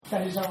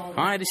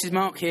Hi, this is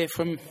Mark here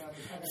from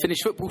Finnish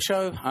Football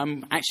Show.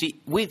 I'm actually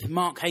with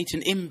Mark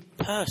Hayton in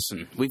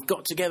person. We've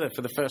got together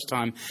for the first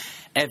time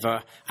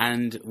ever,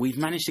 and we've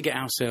managed to get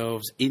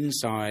ourselves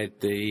inside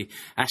the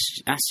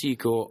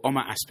Seinäjoki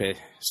OmaSp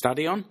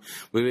Stadion.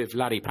 We're with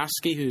Larry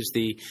Paski, who's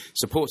the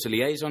supporter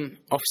liaison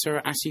officer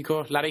at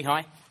Seinäjoki. Larry,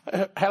 hi.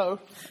 Hello.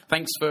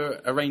 Thanks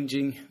for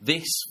arranging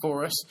this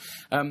for us.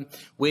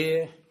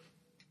 We're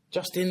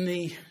just in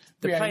the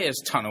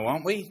players' tunnel,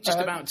 aren't we? Just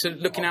about to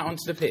looking out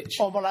onto the pitch.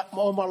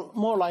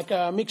 More like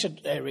a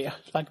mixed area.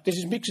 Like this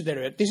is mixed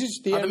area. This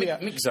is the area.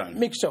 The mixed zone.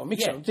 Mixed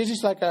zone. This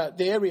is like the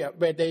area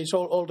where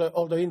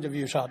all the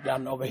interviews are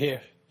done over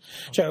here.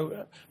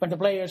 So when the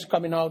players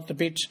coming out the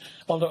pitch,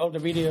 all the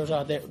videos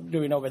are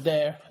doing over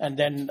there, and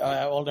then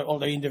all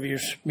the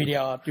interviews,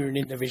 media are doing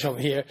interviews over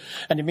here,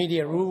 and the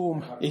media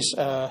room is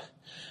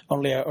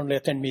only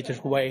 10 meters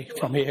away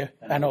from here,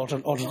 and also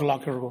the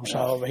locker rooms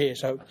are over here.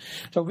 So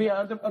we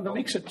are on the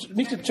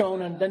mixed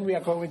zone, and then we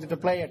are going to the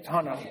player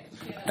tunnel.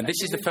 And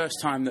this is the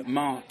first time that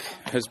Mark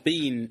has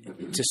been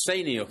to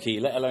Seinäjoki,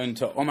 let alone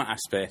to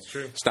OmaSp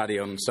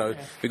Stadion. So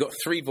we've got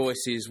three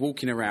voices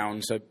walking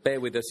around. So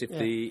bear with us if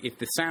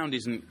the sound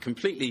isn't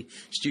completely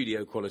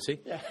studio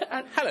quality. Yeah.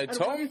 Hello,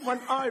 Tom. One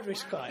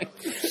Irish guy.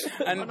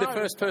 And the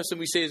first person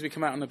we see as we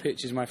come out on the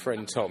pitch is my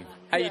friend Tom.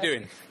 How you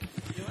doing?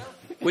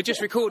 We're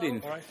just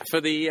recording for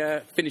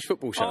the Finnish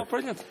Football Show. Oh,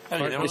 brilliant.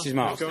 This is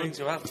Mark.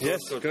 Yes,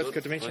 good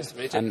to meet you.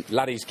 And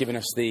Laddie's giving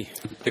us the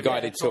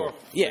guided tour.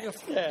 Yeah.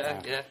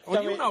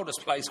 Well, you know this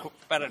place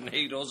better than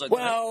he does.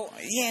 Well,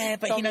 yeah,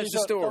 but he knows the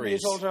stories.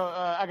 He's also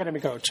academy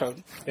coach. So.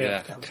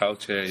 Yeah,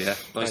 coach here, yeah.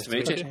 Nice to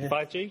meet you.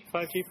 5G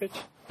pitch?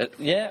 Is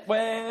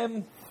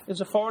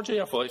it 4G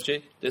or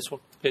 5G, this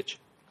one, pitch?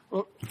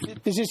 Well,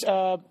 this is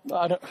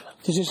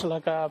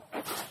like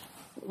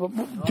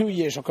 2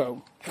 years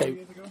ago.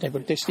 They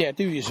put this, 2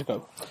 years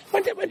ago.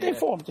 When they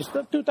formed this,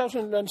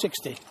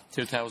 2016.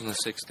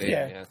 2016,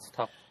 yeah, it's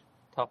top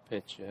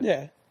pitch.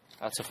 Yeah.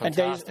 That's a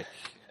fantastic.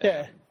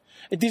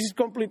 This is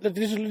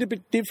a little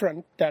bit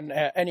different than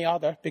any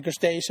other because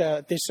there is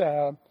this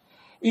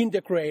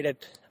integrated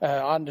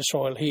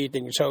undersoil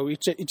heating. So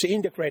it's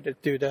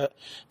integrated to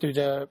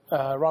the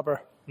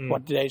rubber.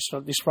 What there is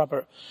this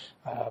rubber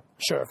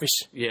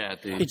surface. Yeah,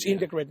 it's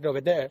integrated over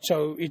there,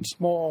 so it's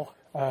more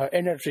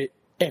energy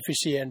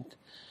efficient,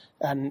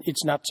 and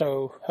it's not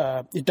so.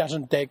 It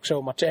doesn't take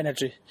so much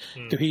energy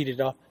to heat it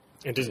up.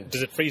 And does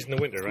it freeze in the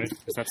winter, right?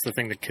 Because that's the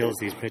thing that kills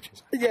these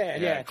pitches.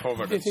 Yeah.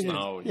 Covered in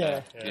snow.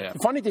 Yeah. The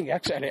funny thing,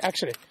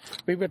 actually,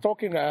 we were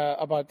talking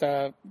about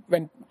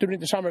when during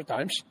the summer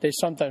times,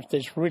 there's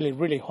really,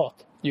 really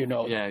hot. You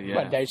know,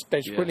 when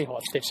there's really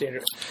hot this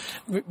area.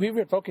 We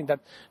were talking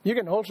that you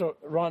can also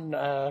run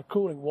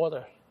cooling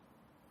water.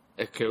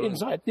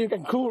 Inside, you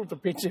can cool the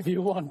pitch if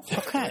you want.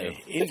 Okay,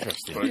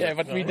 interesting. Yeah,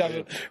 but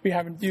we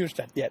haven't used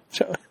that yet.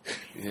 So.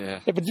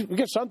 But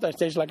because sometimes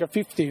there's like a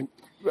 50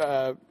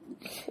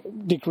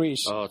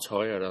 degrees. Oh, it's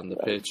higher on the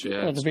pitch.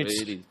 Yeah, it's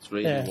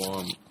really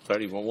warm.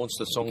 Very warm. Once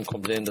the sun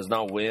comes in, there's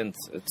no wind.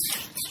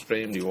 It's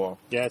extremely warm.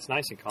 Yeah, it's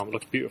nice and calm. It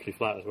looks beautifully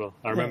flat as well.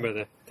 I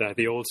rember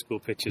the old school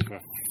pitches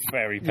were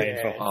very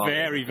painful.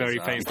 Yeah. Very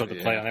painful to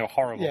play on. They were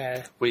horrible.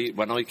 Yeah.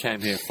 When I came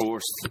here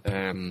first,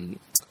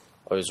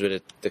 I was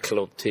with the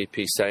club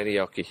TP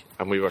Seinäjoki,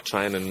 and we were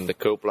training in the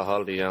cupola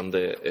holiday on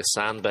the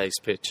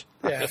sand-based pitch.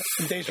 Yeah,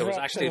 it was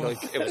actually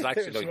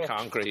like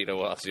concrete. It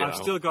was. I've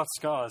still got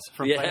scars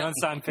from playing on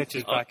sand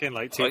pitches back in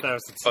like 2000.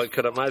 I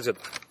could imagine.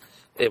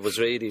 It was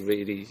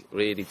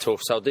really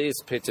tough. So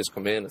these pitches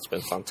come in. It's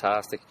been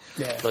fantastic.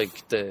 Yeah.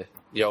 Like the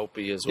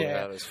Yopi as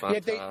well is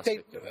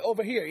fantastic.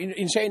 Over here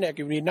in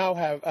Seinäjoki, we now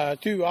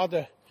have two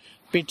other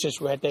pitches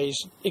where there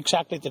is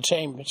exactly the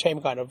same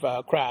kind of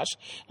grass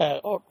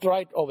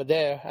right over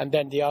there, and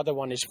then the other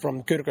one is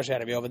from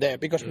Kyrkösjärvi over there,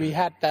 because we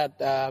had that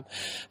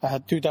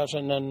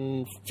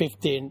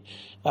 2015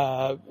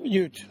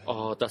 youth.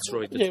 Oh, that's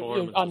right. The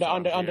tournament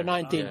under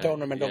 19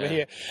 tournament over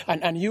here,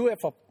 and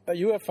UEFA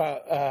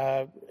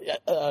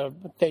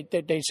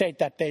they say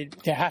that they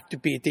have to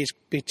be these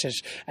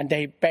pitches, and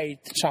they paid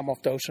some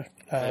of those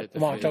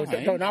amounts.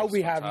 So now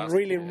we have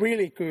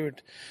really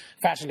good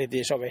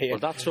facilities over here. Well,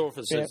 that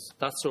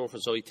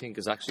surface I think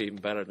is actually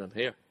even better than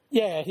here.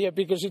 Yeah,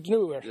 because it's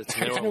newer. It's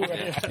newer.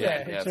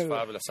 It's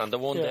fabulous. And the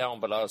one down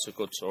below is a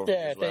good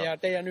surface. Yeah,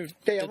 they are new.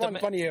 They are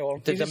 1 year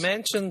old. The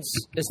dimensions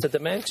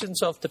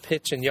of the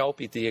pitch in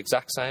Yopi the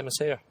exact same as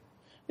here?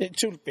 It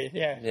should be,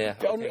 yeah.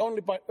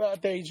 Only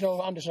there is no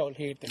undersoil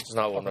heating. There's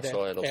no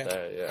undersoil up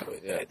there,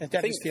 yeah.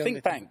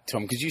 Think back,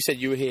 Tom, because you said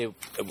you were here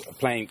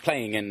playing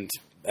and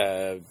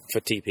for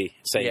TP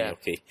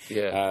Seinäjoki.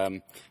 Yeah.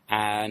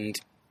 And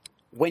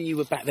when you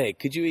were back there,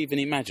 could you even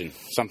imagine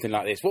something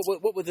like this?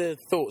 What were the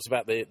thoughts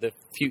about the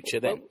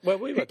future then? Well,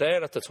 we were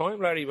there at the time,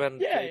 Larry, when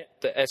the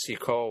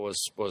Seinäjoki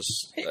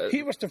was.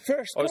 He was the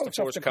first. I was the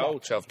first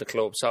coach of the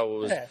club,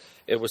 so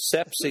it was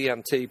Sepsi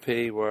and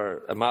TP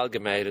were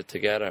amalgamated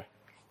together.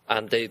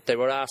 And they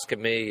were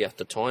asking me at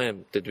the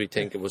time, did we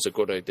think it was a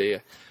good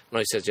idea? And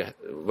I said,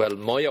 well,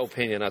 my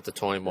opinion at the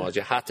time was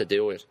you had to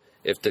do it.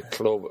 if the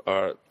club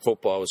or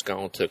football was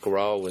going to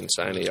grow in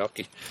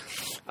Seinäjoki,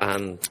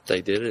 and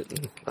they did it,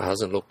 and it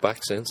hasn't looked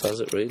back since, has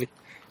it really?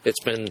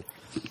 It's been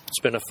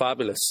a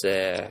fabulous.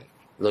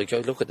 Like, I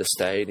look at the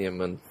stadium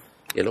and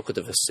you look at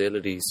the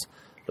facilities.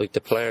 Like,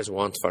 the players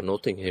want for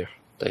nothing here.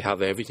 They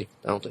have everything,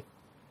 don't they?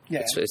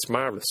 Yeah. It's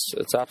marvellous.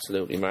 It's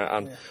absolutely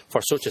marvellous. And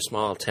for such a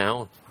small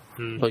town,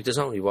 like, there's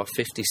only,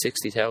 50,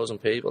 60,000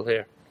 people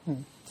here.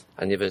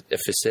 And you have a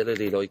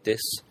facility like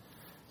this.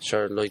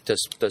 Sure, like,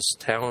 there's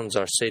towns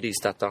or cities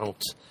that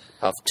don't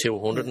have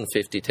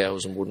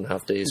 250,000 wouldn't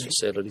have these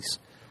facilities.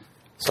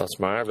 So it's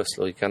marvellous.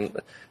 Like, and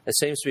it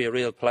seems to be a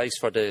real place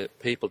for the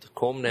people to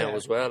come now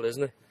as well,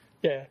 isn't it?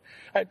 Yeah,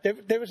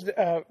 there was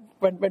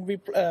when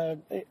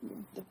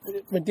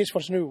this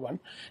was new one,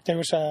 there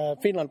was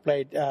Finland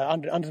played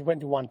under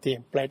 21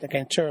 team played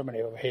against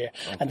Germany over here,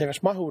 and there was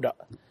Mahuda,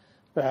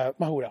 I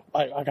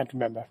can't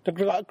remember,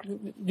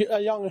 a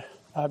young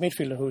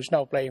midfielder who is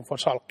now playing for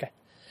Schalke,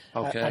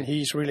 and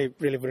he's really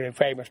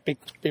famous, big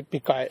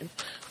guy,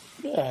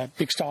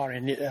 big star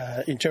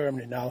in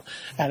Germany now,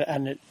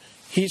 and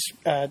he's.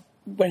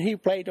 When he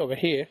played over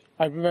here,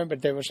 I remember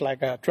there was like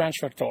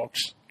transfer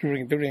talks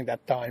during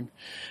that time,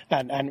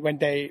 and when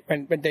they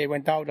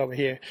went out over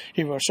here,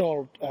 he was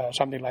sold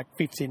something like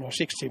 15 or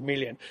 16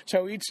 million.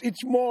 So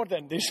it's more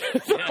than this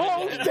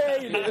whole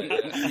day.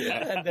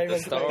 And they the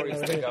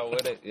stories to go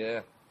with it,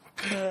 yeah.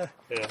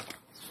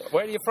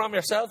 Where are you from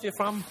yourself? You're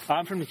from?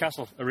 I'm from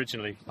Newcastle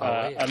originally.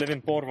 I live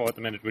in Porvoo at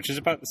the minute, which is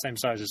about the same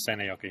size as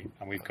Seinäjoki,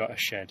 and we've got a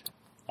shed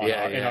in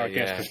our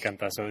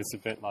Keskuskenttä, so it's a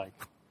bit like.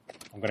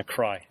 I'm going to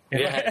cry.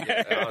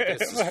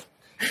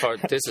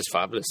 This is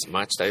fabulous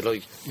match day.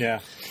 Like, you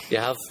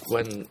have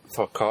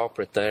for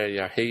corporate there,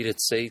 your heated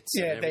seats.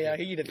 Yeah, they are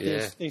heated.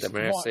 The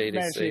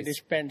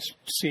Mercedes-Benz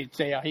seats,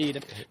 they are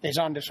heated. There's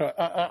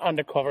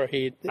undercover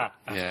heat. You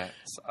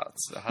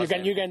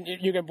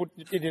can put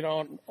it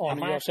on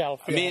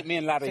yourself. Me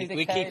and Larry,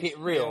 we keep it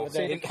real.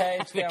 The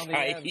cage down the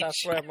end,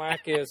 that's where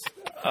Mark is,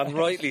 and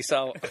rightly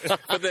so.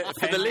 For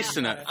the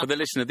listener,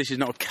 this is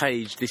not a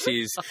cage. This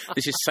is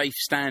safe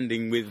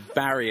standing with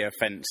barrier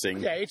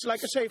fencing. Yeah, it's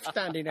like a safe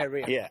standing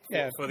area. Yeah,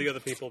 for the other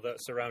people that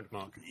surround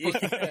Mark.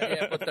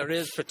 But there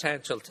is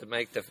potential to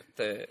make the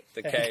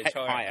cage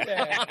higher.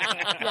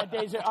 Yeah,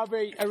 there's a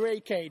array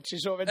cage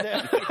is over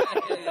there.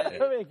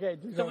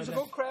 There was a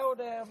good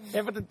crowd.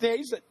 But there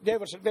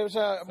was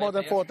more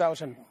than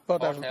 4,000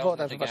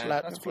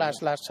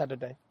 last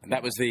Saturday.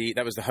 That was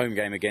the home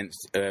game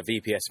against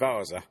VPS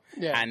Vasa,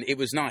 and it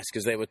was nice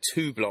because there were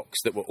two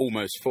blocks that were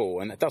almost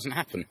full, and that doesn't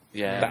happen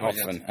that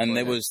often. And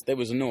there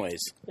was a noise.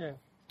 Yeah.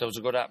 There was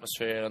a good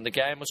atmosphere, and the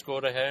game was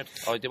good, I heard.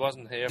 I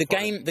wasn't here.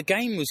 The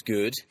game was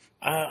good.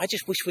 I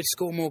just wish we'd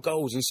score more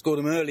goals and score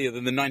them earlier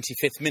than the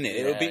 95th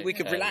minute. We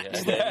could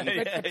relax.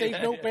 But there's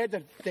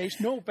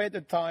no better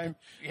time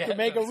to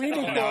make a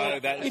winning goal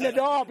in a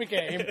derby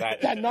game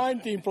than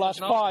 19 plus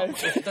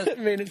 5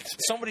 minutes.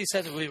 Somebody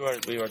said that we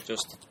were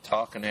just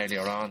talking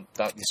earlier on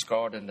that you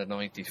scored in the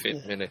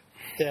 95th minute,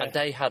 and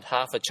they had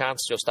half a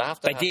chance just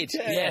after. They did,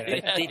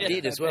 they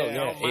did as well.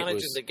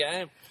 Managing the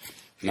game.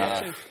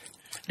 No.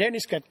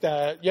 Dennis got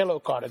yellow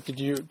carded.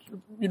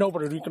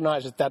 Nobody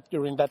recognized that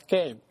during that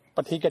game,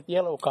 but he got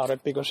yellow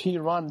carded because he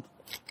ran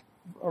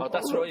from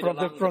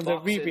the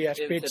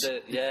VPS pitch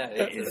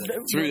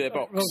through their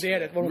box. He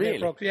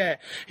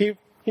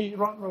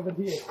ran over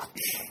here.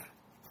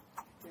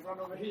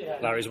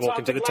 Larry's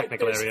walking to the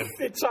technical area.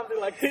 It's something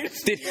like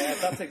this.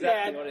 That's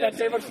exactly what it is. And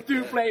there was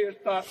two players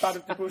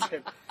started to push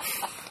him.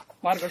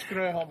 Marcus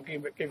Grönholm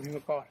gave him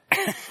a card.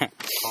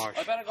 Harsh.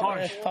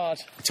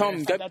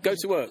 Tom, go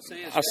to work.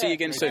 I'll see you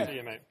again soon. See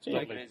you, mate.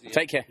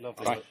 Take care.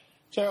 Lovely. Bye.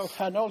 So,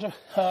 and also,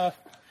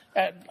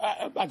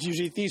 as you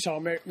see, these are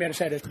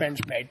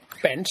Mercedes-Benz made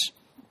Benz,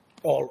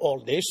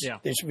 all this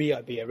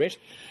VIP areas,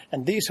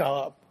 and these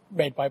are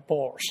made by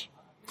Porsche.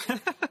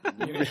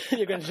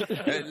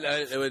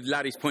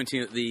 Larry's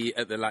pointing at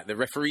the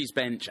referee's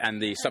bench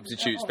and the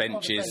substitutes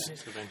benches.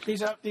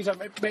 These are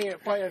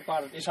Fire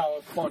Card is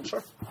our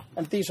sponsor,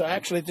 and these are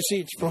actually the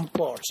seats from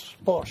Porsche.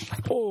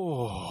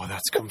 Oh,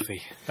 that's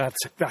comfy.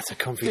 That's a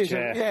comfy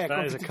chair.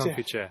 That is a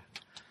comfy chair.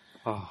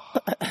 Oh,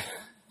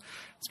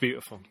 it's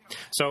beautiful.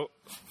 So,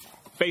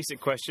 basic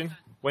question: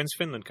 when's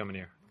Finland coming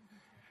here?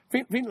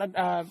 Finland,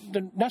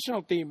 the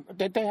national team,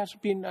 there has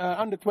been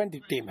under 20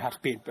 team has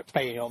been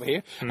playing over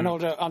here, and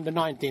also under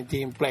 19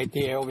 team played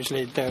here.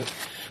 Obviously, the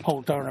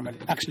whole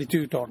tournament, actually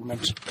 2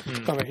 tournaments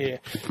over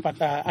here.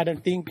 But I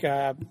don't think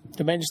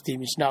the men's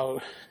team is now.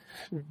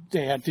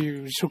 They are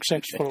too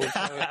successful.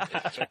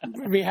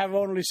 We have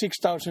only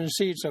 6,000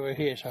 seats over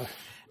here. So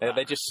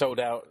they just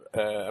sold out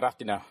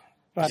Ratina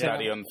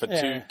Stadion for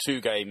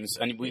two games,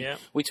 and we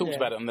talked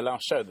about it on the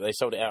last show that they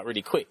sold it out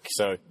really quick.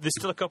 So there's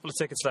still a couple of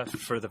tickets left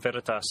for the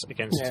Veritas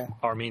against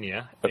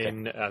Armenia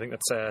in I think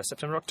that's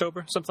September,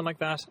 October, something like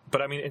that.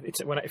 But I mean,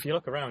 if you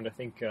look around, I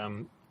think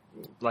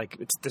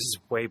this is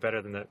way better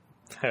than the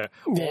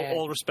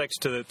All respects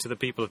to the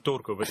people of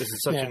Turku, but this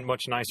is such a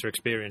much nicer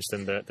experience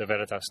than the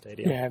Veritas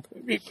Stadium. Yeah,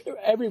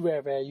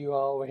 everywhere where you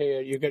are over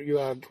here, you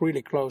are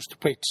really close to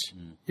pitch.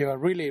 You are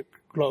really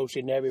close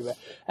in everywhere.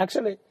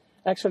 Actually,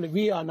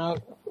 we are now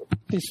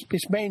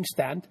this main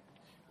stand.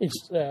 This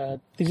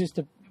is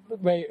the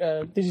way.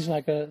 This is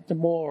like the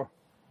more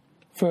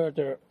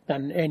further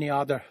than any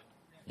other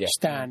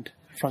stand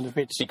from the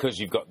pitch. Because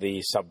you've got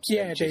the sub-benches.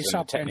 Yeah, the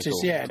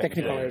sub-benches,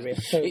 technical area.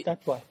 So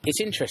that's why. It's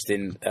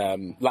interesting,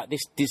 like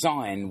this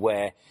design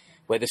where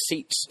the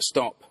seats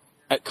stop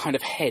at kind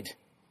of head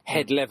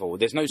level.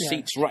 There's no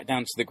seats right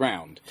down to the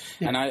ground.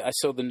 Yeah. And I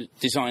saw the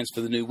designs for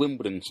the new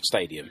Wimbledon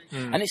Stadium.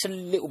 And it's a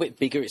little bit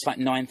bigger. It's like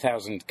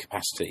 9,000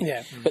 capacity.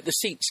 Yeah. But the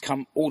seats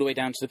come all the way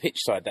down to the pitch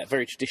side, that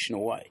very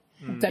traditional way.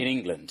 In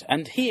England,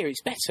 and here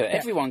it's better.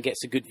 Everyone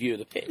gets a good view of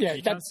the pitch. Yeah,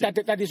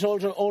 that is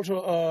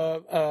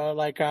also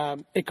like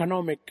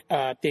economic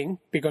thing,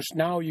 because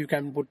now you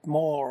can put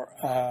more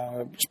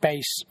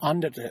space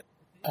under the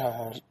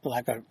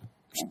like a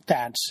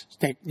stands.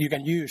 You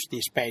can use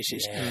these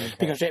spaces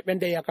because when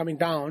they are coming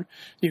down,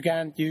 you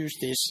can't use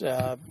this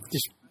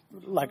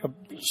like a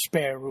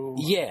spare room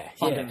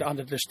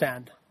under the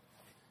stand.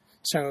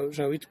 So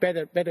it's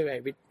better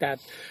way with that.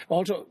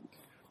 Also,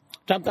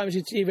 sometimes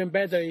it's even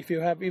better if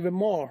you have even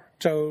more.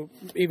 So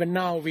even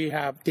now we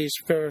have these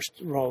first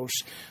rows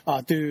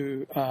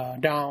two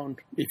down.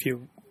 If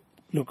you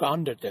look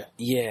under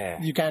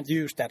you can't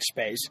use that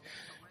space.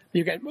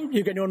 You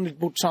can only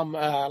put some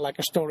like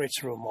a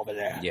storage room over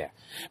there. Yeah.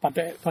 But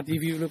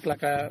if you look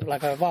like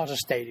a Vasa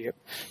Stadium,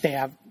 they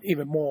have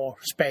even more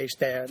space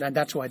there, and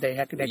that's why they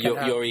can.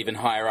 You're even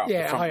higher up.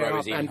 Yeah, the front higher row up,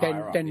 is even and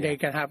higher then up, they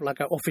can have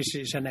like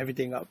offices and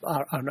everything up.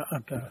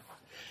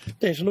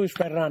 There's Luis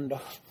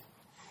Ferrando,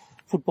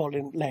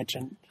 footballing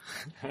legend,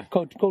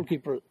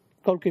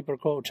 goalkeeper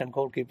coach and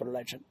goalkeeper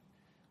legend.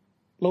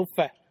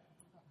 Luffe,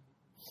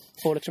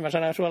 kuulitko mä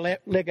sanoin sua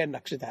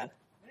legendaksi täällä?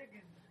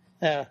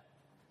 Joo.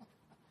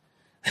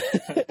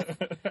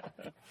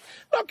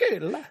 No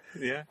kyllä.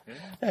 Yeah.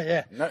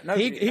 No,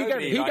 he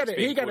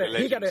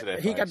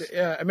got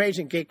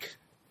amazing kick.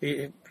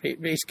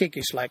 His kick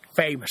is like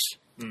famous.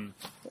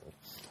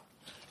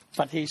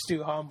 But he's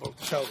too humble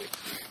to show it.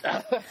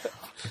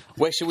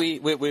 Where should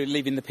we're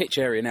leaving the pitch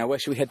area now. Where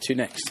should we head to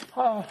next?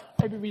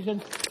 Maybe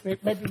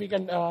we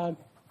can.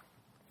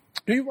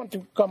 Do you want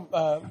to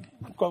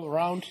go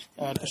around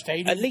the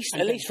stadium? At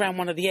least round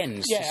one of the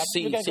ends. Yeah, to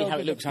see how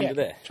it looks under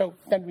there. So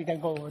then we can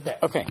go over there.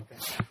 Okay.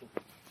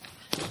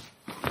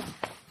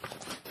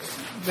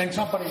 When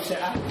somebody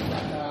said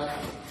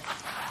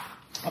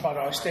about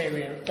our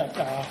stadium, that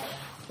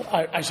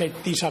I said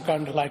these are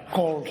kind of like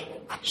cold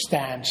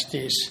stands.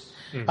 These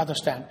other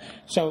stand.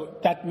 So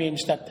that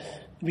means that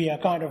we are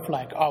kind of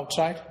like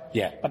outside.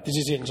 Yeah. But this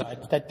is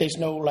inside. That there's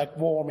no like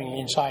warming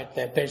inside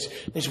there.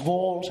 There's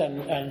walls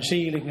and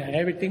ceiling and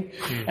everything,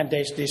 and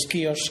there's this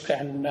kiosk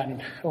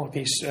and all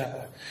these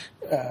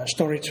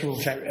storage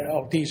rooms and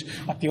all these.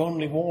 But the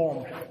only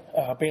warm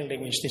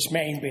building is this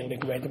main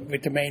building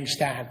with the main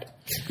stand.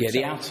 Yeah,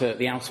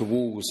 the outer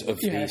walls of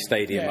the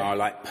stadium are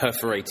like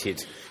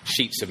perforated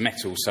sheets of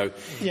metal, so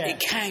it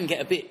can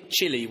get a bit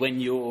chilly when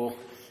you're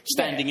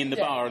standing in the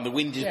bar and the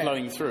wind is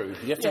blowing through.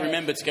 You have to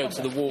remember to go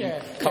to the warm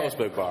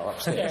Carlsberg bar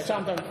upstairs. Yeah,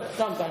 sometimes,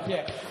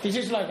 This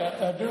is like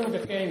during the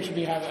games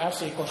we have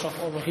Asiko shop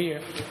over here,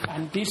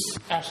 and this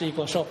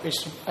Asiko shop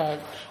is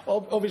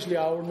obviously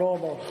our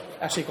normal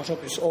Asiko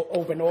shop is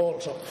open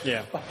also.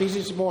 Yeah. But this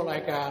is more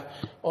like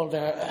all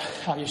the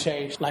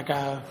like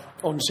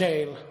on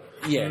sale.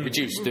 Yeah,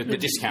 reduce the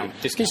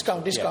discount.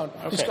 Discount. Yeah.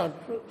 Okay. Discount.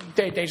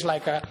 There's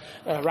like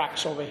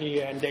racks over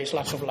here, and there's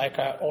lots of like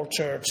old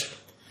church.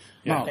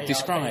 Mark,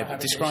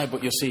 describe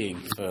what you're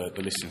seeing for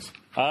the listeners.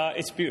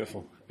 It's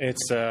beautiful.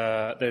 It's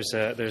there's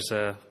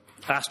a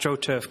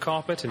AstroTurf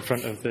carpet in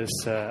front of this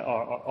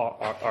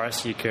our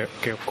SC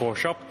core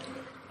shop.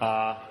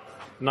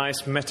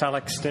 Nice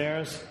metallic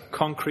stairs,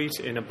 concrete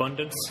in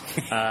abundance,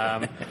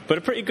 but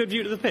a pretty good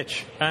view to the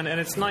pitch, and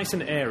it's nice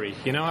and airy.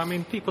 You know, I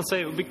mean, people say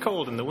it would be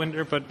cold in the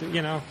winter, but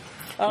you know.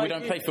 We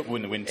don't play football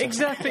in the winter.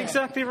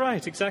 Exactly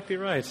right.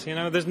 You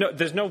know, there's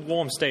no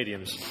warm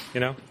stadiums. You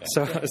know,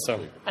 so.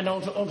 And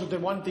also the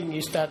one thing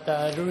is that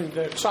during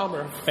the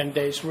summer, when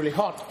it's really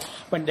hot,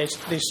 when there's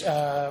this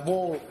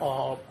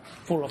wall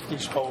full of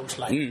these holes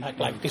like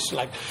this,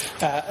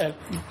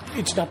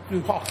 it's not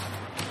too hot.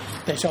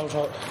 There's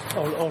also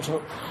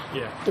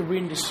the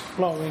wind is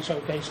blowing, so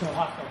there's no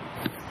hot.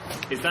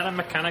 Is that a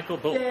mechanical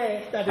bull?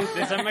 Yeah, that is.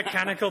 There's a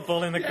mechanical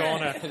bull in the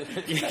corner.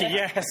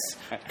 Yes,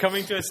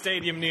 coming to a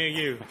stadium near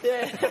you.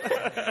 Yeah,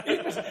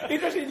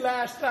 it was in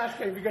last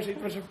game because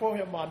it was a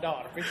Pohjanmaan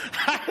derby.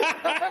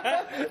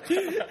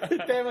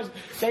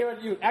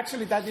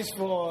 Actually, that is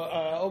for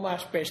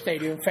OmaSp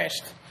Stadium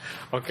Fest.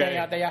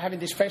 Okay. They are having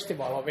this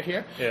festival over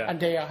here, and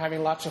they are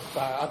having lots of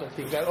other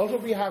things. And also,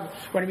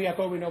 when we are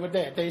going over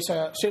there, there's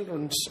a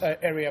children's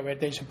area where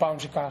there's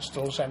bouncy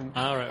castles and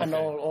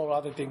all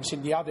other things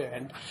in the other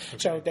end.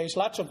 So there's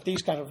lots of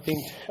these kind of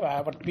things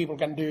what people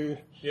can do.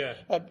 Yeah.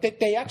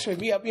 They actually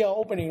we are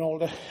opening all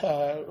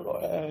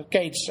the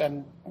gates,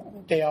 and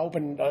they are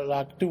open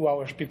like 2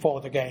 hours before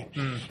the game.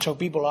 So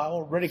people are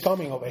already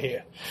coming over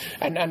here,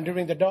 and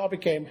during the derby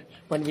game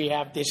when we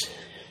have this.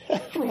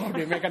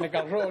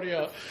 Mechanical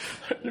rodeo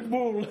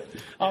bull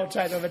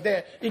outside over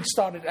there. It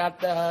started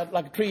at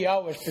like 3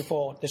 hours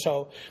before the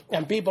show,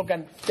 and people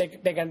can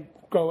they can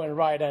go and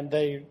ride, and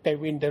they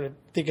win the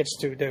tickets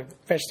to the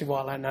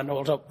festival and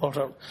also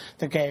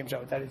the game.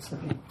 So that is.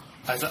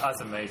 That's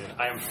amazing.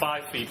 I am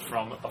 5 feet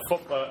from a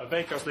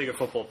Veikkaus Liiga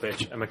football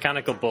pitch, a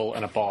mechanical bull,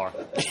 and a bar.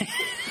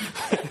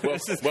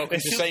 Welcome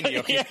to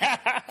Seinäjoki.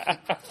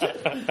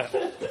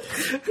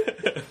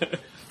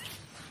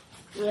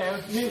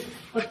 Yeah,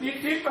 but you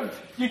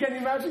can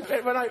imagine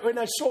when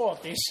I saw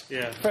this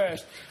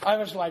first, I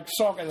was like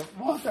shocked.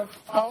 What the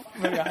fuck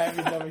we are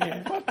having over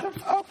here? What the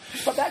fuck?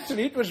 But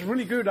actually, it was a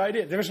really good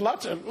idea. There was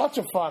lots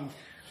of fun,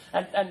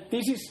 and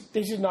this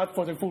is not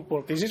for the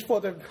football. This is for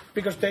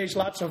because there is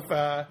lots of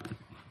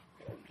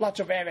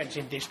events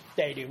in this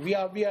stadium. We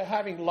are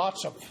having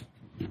lots of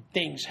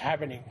things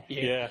happening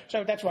here. Yeah.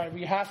 So that's why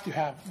we have to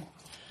have.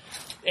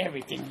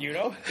 Everything, you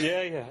know.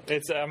 Yeah.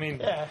 It's. I mean,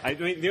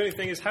 the only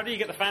thing is, how do you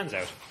get the fans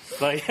out?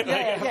 Like,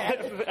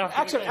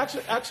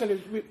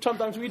 Actually,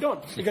 sometimes we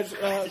don't because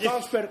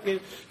Carlsberg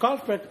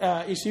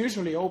is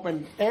usually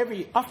open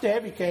after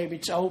every game.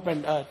 It's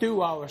open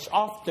 2 hours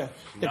after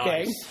the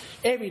game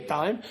every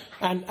time,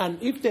 and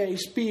if there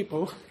is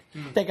people,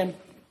 they can.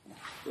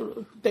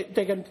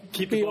 They can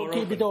keep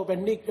it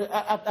open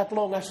as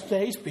long as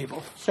there is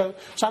people. So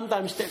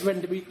sometimes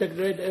when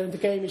the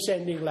game is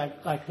ending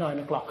like 9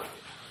 o'clock.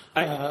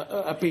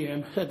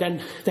 PM.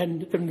 Then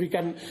we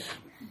can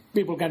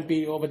people can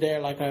be over there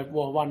like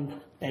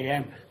 1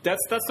 a.m.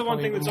 That's the one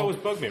thing that's always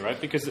bugged me, right?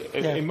 Because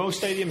in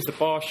most stadiums the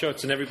bar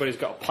shuts and everybody's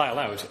got to pile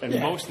out, and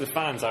most of the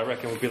fans I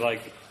reckon would be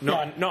like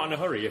not in a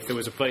hurry if there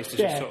was a place to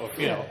just sort of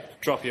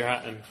drop your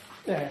hat and.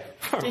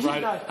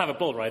 Have a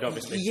bull ride,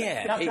 obviously.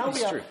 Yeah,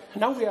 it's true.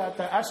 Now we are at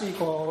the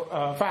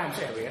Asiko fans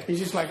area.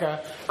 This is like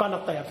a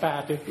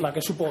kannattajapääty, like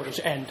a supporters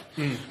end.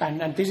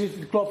 And this is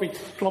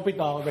Klopita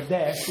over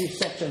there. These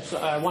sections,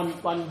 1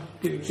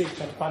 to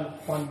 6 and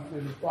 1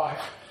 to 5.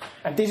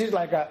 And this is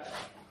like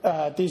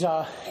these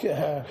are,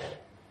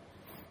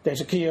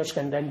 there's a kiosk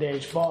and then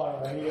there's bar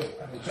over here.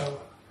 And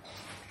so.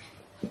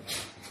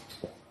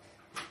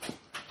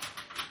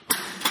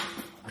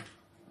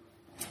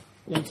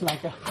 It's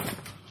like a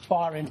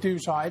bar in 2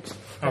 sides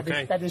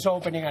that is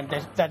opening, and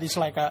that is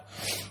like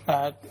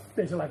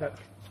there's like a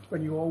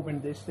when you open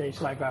this there's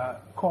like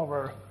a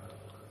cover,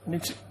 and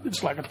it's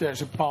like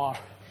there's a bar.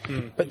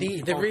 But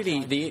the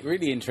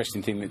really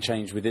interesting thing that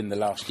changed within the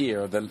last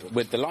year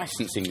with the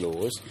licensing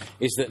laws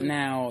is that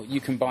now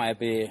you can buy a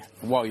beer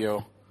while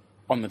you're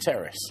on the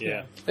terrace.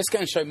 Yeah. Let's go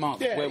and show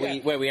Mark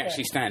where we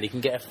actually stand. He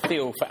can get a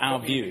feel for our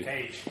view.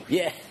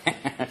 Yeah.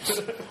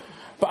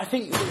 But I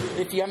think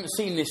if you haven't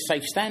seen this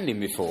safe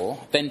standing before,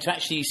 then to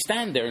actually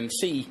stand there and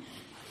see...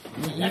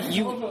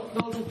 You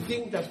also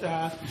think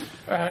that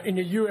in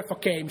the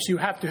UEFA games you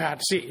have to have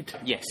seat.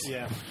 Yes.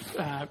 Yeah.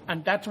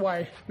 And that's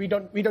why we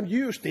don't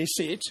use these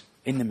seats.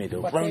 In the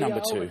middle, row number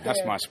 2.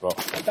 That's my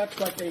spot. And that's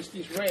why there's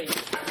this range.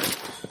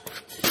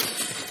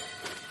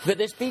 But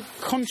there's big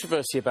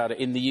controversy about it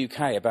in the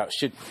UK about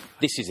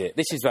this is it.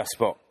 This is that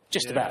spot.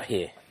 Just about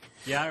here.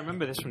 Yeah, I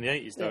remember this from the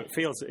 80s though.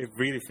 It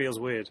really feels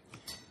weird.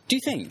 Do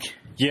you think?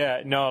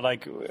 Yeah, no,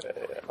 back in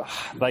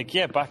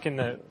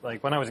the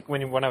when I was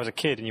a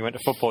kid and you went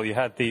to football, you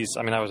had these.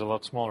 I mean, I was a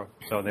lot smaller,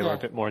 so they were a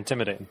bit more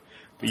intimidating.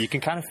 But you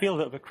can kind of feel a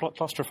little bit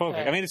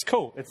claustrophobic. I mean, it's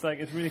cool. It's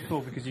really cool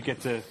because you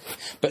get to,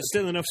 but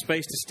still enough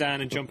space to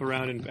stand and jump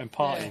around and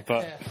party.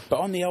 But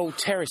on the old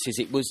terraces,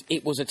 it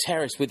was a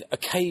terrace with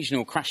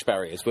occasional crash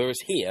barriers. Whereas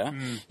here,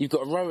 you've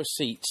got a row of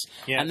seats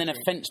and then a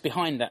fence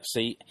behind that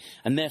seat,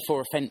 and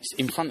therefore a fence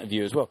in front of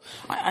you as well.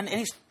 And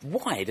it's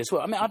wide as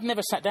well. I mean, I've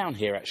never sat down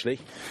here actually,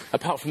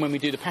 apart from when we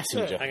do the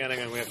passenger. Hang on.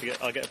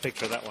 I'll get a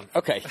picture of that one.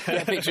 Okay,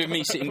 get a picture of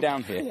me sitting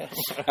down here.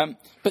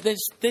 But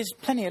there's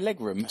plenty of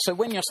legroom. So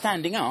when you're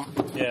standing up.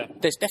 Yeah.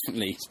 There's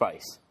definitely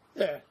space.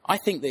 Yeah. I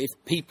think that if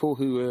people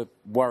who are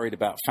worried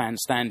about fans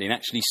standing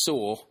actually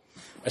saw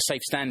a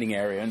safe standing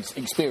area and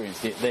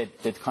experienced it,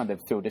 they'd kind of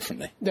feel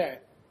differently. Yeah.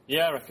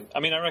 Yeah, I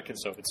reckon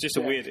so. It's just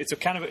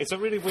it's a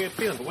really weird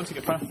feeling. But once you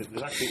get past it,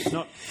 it's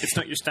not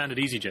your standard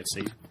EasyJet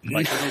seat.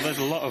 Like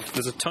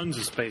there's tons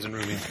of space and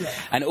room in. Yeah.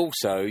 And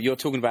also, you're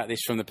talking about this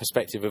from the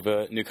perspective of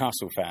a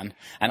Newcastle fan,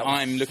 and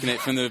I'm looking at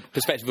it from the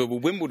perspective of a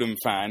Wimbledon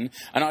fan,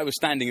 and I was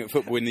standing at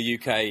football in the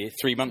UK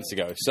 3 months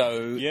ago.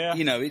 So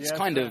it's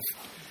kind of.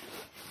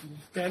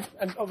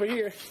 And over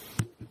here,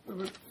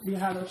 we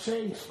have a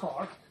sales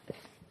car.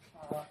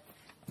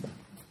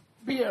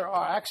 Beer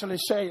are actually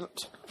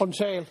on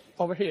sale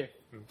over here.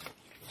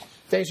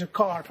 There's a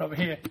cart over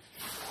here.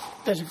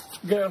 There's a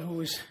girl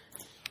who is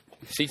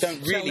So you don't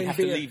really selling have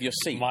to beer. leave your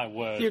seat. My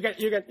word.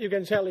 You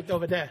can sell it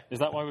over there. Is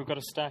that why we've got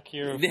a stack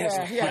here? Of,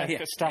 Yeah.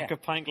 A stack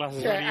of pint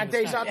glasses. Yeah, ready in and the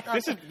there's stack?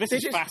 This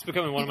is fast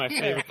becoming one of my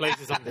favourite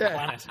places on the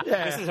planet.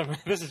 Yeah.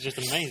 This is just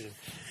amazing.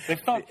 They've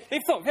thought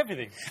of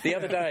everything. The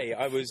other day,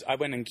 I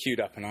went and queued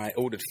up and I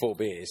ordered 4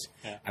 beers.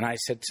 Yeah. And I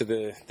said to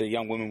the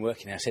young woman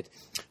working there, I said,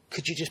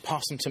 "Could you just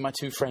pass them to my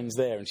 2 friends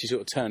there?" And she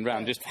sort of turned around,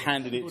 and just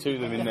handed it to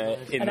them in their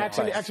And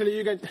actually,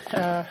 you can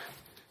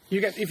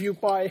if you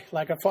buy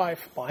like a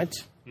 5 pint,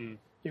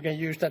 you can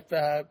use that.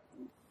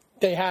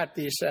 They had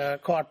these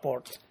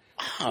cardboard.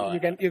 Oh.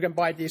 You can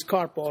buy these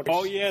cardboard.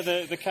 Oh yeah,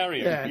 the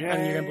carrier. Yeah,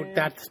 and you can put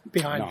that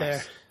behind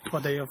there for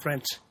your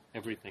friends.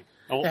 Everything.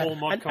 All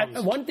mod cons.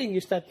 And one thing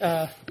is that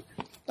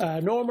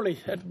normally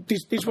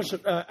this was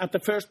at the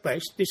first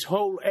place. This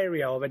whole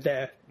area over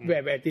there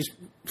where these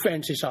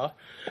fences are,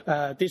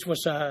 this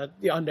was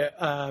under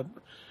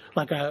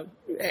not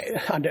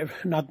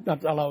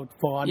allowed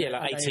for under,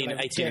 like 18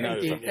 and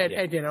over.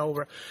 18 and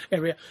over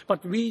area.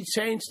 But we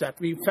changed that.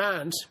 We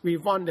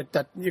wanted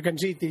that you can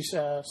see these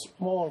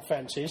small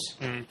fences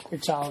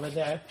which are over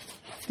there.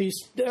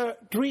 These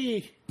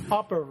 3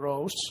 upper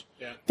rows.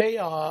 Yeah. They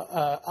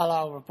are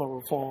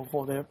allowable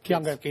for the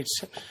younger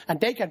kids,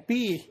 and they can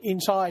be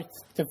inside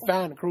the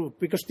fan group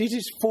because this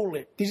is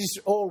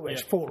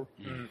always full.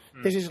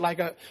 This is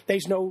like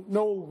there's no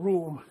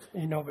room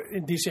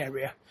in this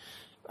area,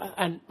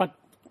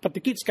 but the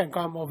kids can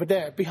come over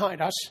there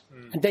behind us,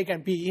 and they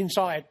can be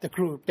inside the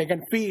group. They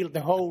can feel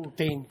the whole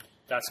thing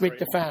with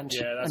the fans,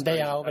 and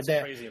they are over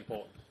there. Crazy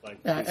important.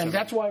 And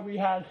that's why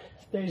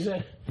there's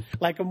a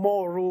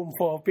more room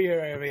for beer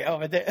area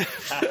over there.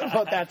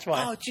 Oh, that's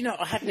why. Oh, do you know,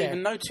 I hadn't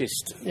even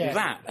noticed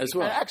that as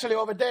well. And actually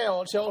over there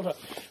also,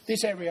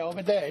 this area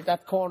over there,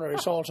 that corner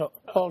is also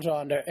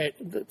under,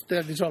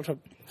 there is also,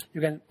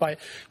 you can buy,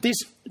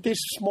 this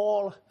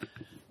small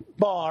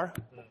bar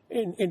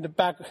in the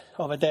back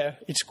over there,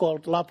 it's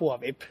called Lapua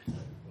VIP.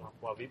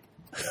 Lapua VIP.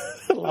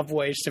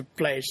 Lapua is the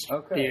place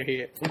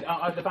here.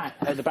 At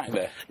the back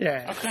there?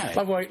 Yeah. Okay.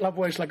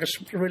 Lapua is like a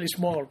really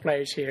small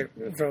place here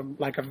from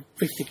like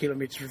 50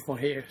 kilometers from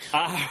here.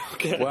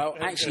 Okay. Well,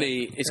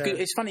 actually, it's good.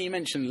 It's funny you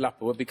mentioned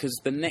Lapua because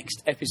the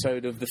next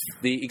episode of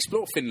the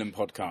Explore Finland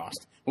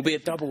podcast will be a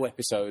double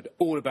episode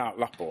all about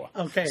Lapua.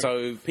 Okay.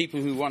 So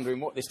people who are wondering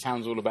what this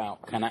town's all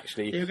about can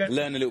actually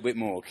learn a little bit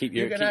more. Keep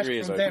your ears open. You can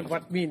ask from them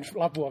what means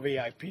Lapua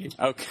VIP.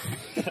 Okay.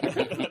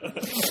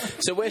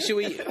 So where should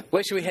we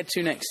head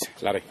to next,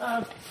 Larry?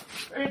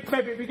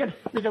 Maybe we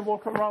can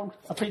walk around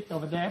a bit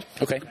over there.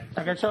 Okay.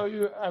 I can show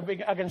you.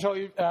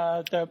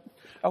 The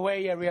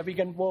away area. We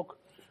can walk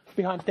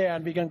behind there,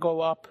 and we can go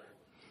up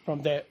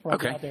from there. From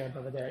there and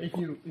over there. If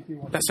you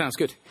want. That sounds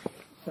good.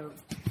 So.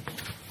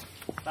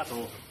 That's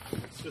all.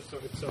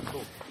 It's so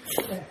cool.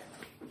 Yeah.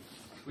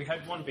 We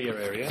had one beer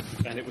area,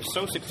 and it was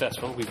so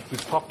successful. We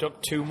popped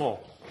up 2 more.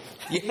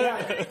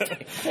 Yeah,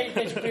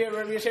 there's beer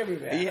areas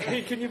everywhere.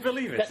 Yeah. Can you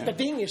believe it? The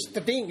thing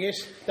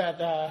is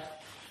that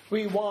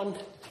we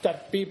want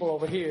that people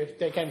over here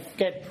they can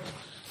get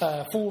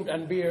food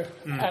and beer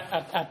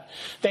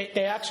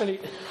They actually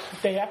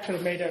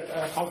made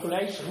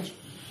calculations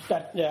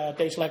that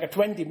there's like a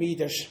 20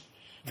 meters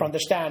from the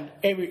stand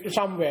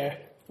somewhere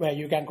where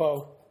you can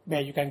go. Where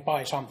you can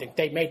buy something.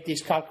 They made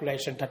this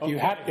calculation that you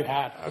had to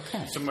have.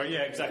 Okay. Somewhere,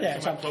 exactly. Yeah,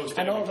 somewhere close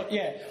to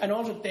and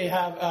also they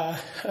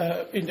have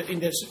in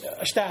the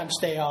stands.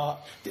 They are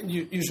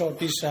you saw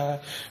these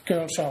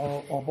girls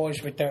or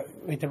boys with the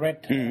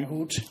red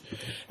hoods,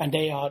 and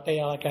they are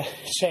like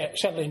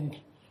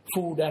selling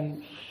food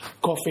and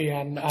coffee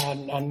and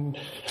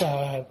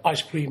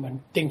ice cream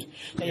and things.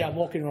 They are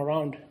walking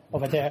around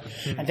over there,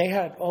 and they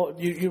had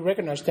you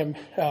recognize them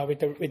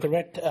with the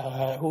red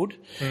hood,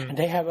 and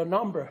they have a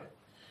number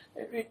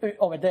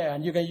over there,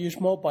 and you can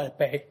use mobile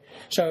pay.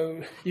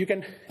 So you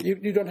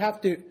don't have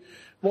to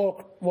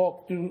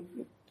walk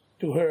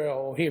to her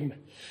or him.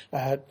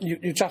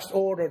 You just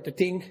order the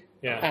thing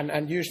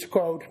and use the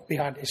code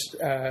behind his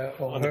or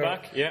on her the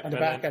back, on the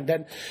back, and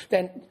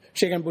then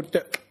she can put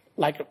the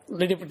like a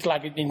little bit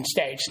like in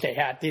stage they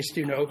had this,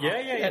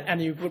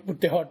 and you put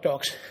the hot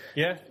dogs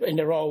in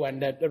a row,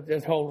 and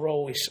the whole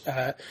row is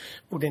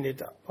putting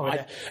it over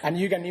there. And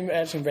you can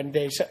imagine when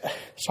there's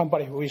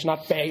somebody who is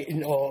not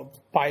paying or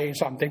buying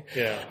something,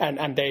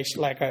 and there's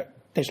like a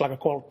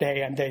cold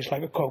day, and there's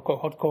like a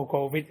hot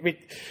cocoa with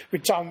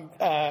some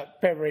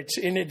beverage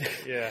in it,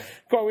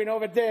 going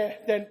over there,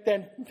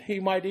 then he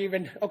might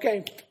even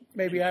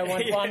maybe I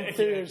want one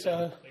too.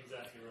 So.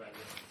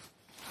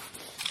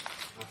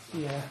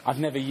 Yeah. I've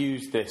never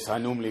used this. I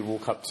normally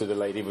walk up to the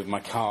lady with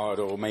my card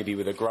or maybe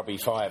with a grubby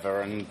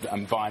fiver and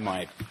buy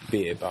my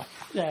beer. But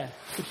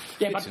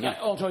but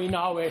also in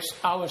our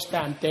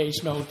stand there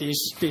is no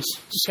this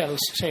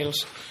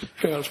sales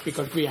girls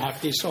because we have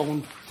this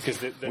own.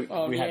 Because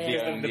we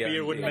have the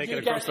beer wouldn't make it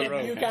across the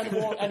road. You can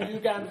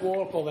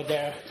walk over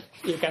there.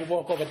 You can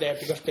walk over there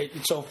because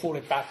it's so fully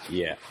packed.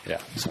 Yeah.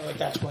 So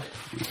that's why.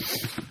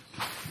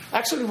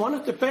 Actually, one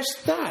of the best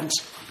stands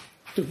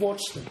to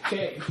watch the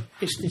game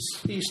is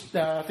this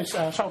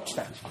south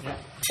stand.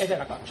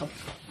 Eteläkatso.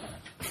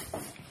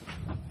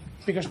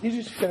 because this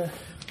is the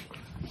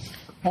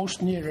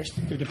most nearest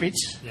to the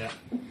pitch. Yeah.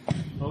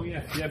 Oh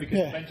yeah, because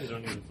the benches are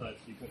on the other side,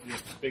 so you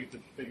have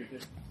bigger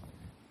distance.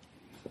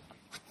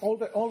 All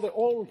the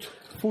old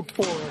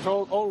footballers,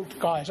 old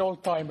guys,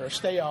 old timers,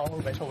 they are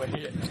always over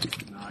here.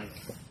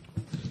 Nice.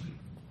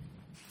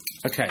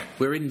 Okay,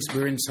 we're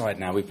inside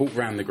now. We've walked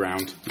round the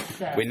ground.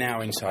 Yeah. We're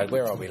now inside.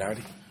 Where are we,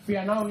 Laudi? We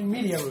are now in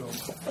media room.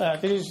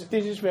 This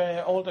is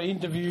where all the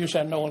interviews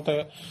and all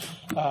the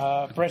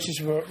press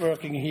is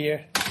working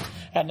here.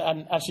 And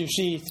as you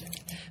see,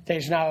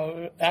 there's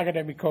now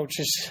academic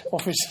coaches'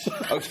 office.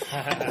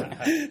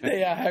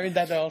 They are having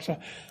that also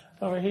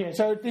over here.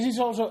 So this is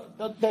also,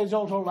 there's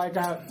also like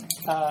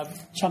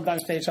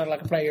sometimes there's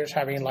like players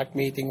having like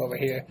meeting over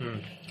here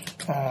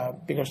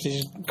because this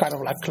is kind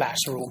of like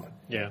classroom.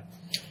 Yeah.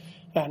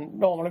 And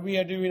normally we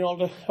are doing all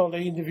the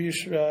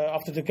interviews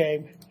after the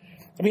game.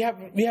 We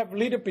have a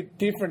little bit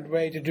different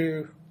way to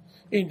do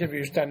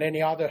interviews than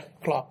any other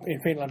club in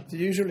Finland.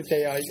 Usually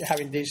they are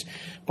having these,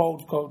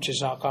 both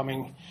coaches are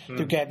coming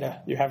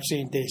together. You have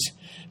seen this,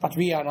 but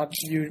we are not.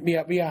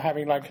 We are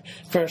having like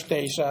first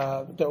days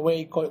the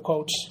away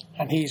coach,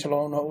 and he's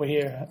alone over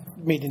here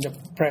meeting the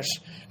press,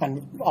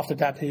 and after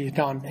that he's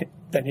done.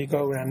 Then he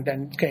go and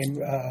then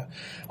came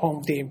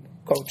home team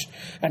coach,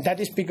 and that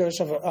is because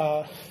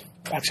of.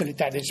 Actually,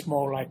 that is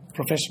more like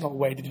professional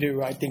way to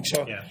do. I think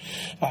so. Yeah.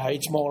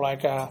 It's more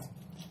like a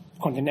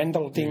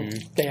continental thing.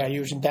 They are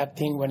using that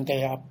thing when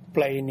they are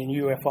playing in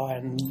UEFA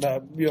and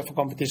UEFA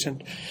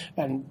competition.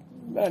 And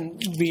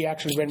we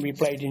actually, when we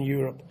played in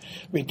Europe,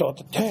 we thought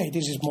that, hey,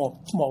 this is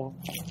more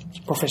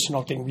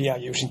professional thing. We are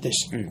using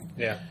this.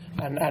 Yeah.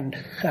 And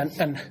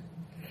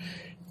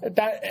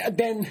that,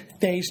 then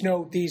there is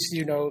no this.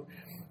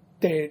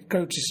 The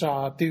coaches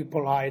are too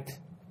polite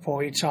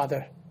for each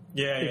other.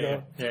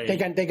 Yeah. They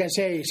can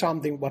say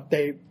something what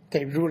they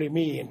really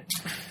mean,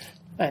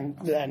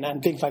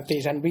 and things like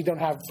this. And we don't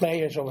have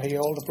players over here.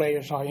 All the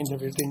players are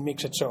interviewed in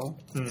mixed zone,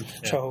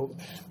 so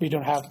we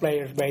don't have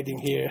players waiting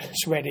here,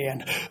 sweaty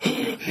and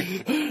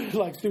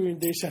like doing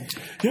this. And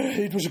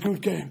it was a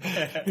good game.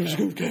 It was a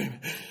good game.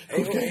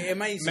 It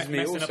amazes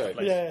me also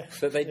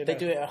that they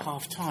do it at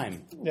half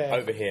time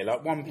over here.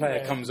 Like one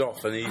player comes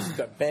off and he's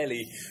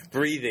barely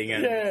breathing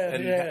and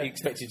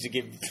expected to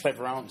give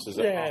clever answers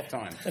at half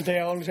time. And they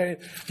all say,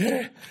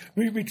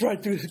 we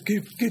tried to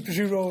keep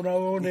 0 on our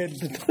own end.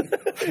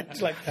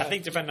 It's like that. I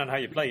think depending on how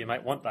you play, you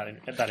might want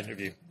that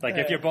interview. Like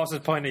if your boss is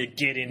pointing, you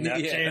get in that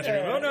change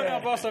room. Oh no,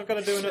 boss, I've got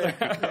to do another.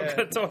 I've got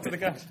to talk to the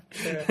guys.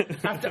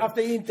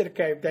 After Inter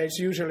game, there's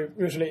usually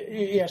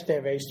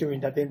ESTV is doing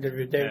that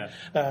interview.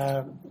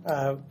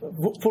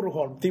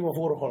 Timo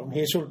Furuholm,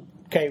 he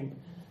came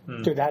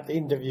to that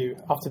interview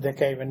after the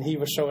game, and he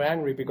was so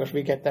angry because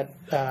we get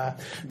that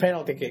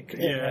penalty kick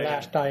in the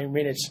last 9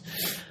 minutes,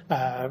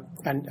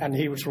 and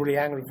he was really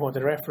angry for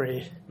the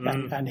referee,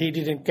 and he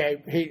didn't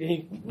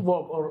he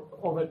walked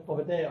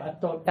over there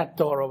at that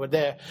door over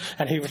there,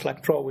 and he was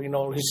like throwing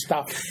all his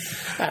stuff,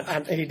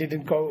 and he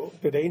didn't go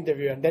to the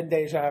interview. And then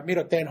there's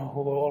Miro Tenho,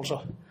 who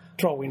also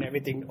throwing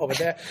everything over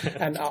there,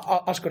 and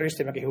Asko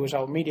Ristimäki, who was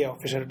our media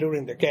officer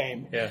during the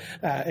game,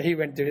 he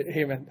went to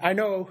him and, I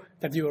know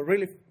that you were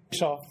really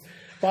soft,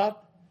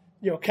 but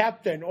your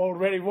captain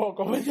already walked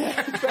over there,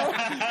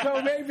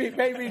 so maybe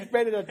it's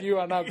better that you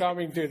are now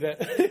coming to the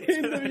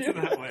interview.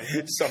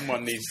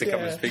 Someone needs to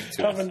come and speak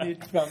to us. Someone needs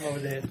to come over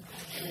there.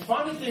 The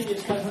funny thing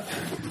is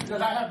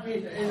that I have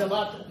been in a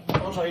lot,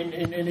 also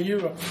in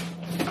Europe,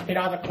 in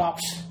other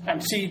clubs,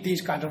 and see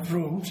these kind of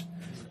rooms.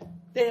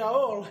 They are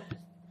all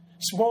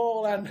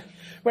small, and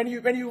when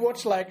you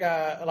watch like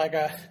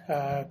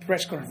a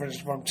press conference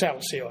from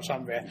Chelsea or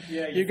somewhere,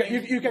 you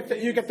get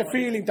the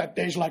feeling that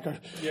there's like a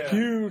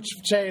huge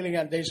sailing,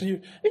 and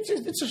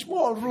it's a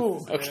small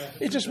room. Okay.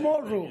 It's a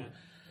small room.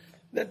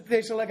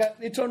 There's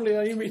it's only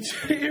an image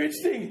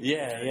thing.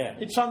 Yeah.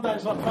 It's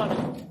sometimes not funny.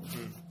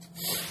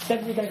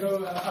 Then we can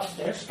go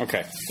upstairs.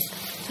 Okay.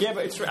 Yeah,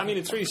 but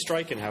it's really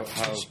striking how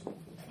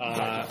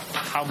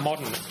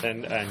modern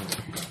and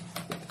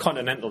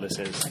continental this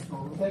is.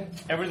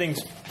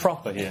 Everything's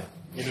proper here.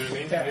 You know what I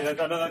mean? Yeah.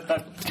 I know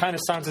that kind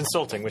of sounds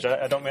insulting, which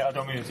I don't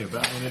mean to,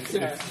 but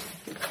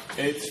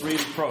it's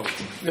really pro.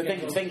 But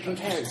then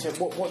compare it. So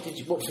what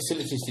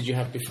facilities did you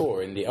have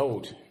before in the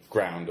old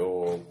ground,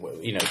 or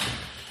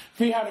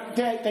We had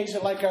there's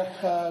like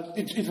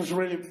it was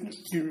really,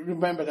 you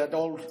remember that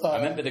old. I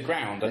remember the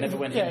ground. I never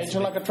went. Yeah, it's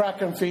like a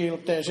track and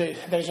field. There's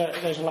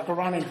like a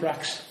running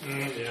tracks,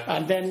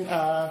 and then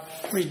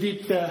we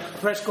did the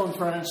press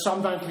conference.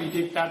 Sometimes we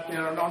did that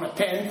on a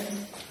tent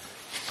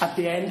at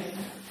the end.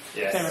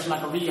 Yes. There was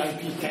like a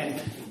VIP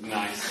tent.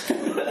 Nice.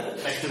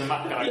 Next to the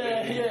map guy.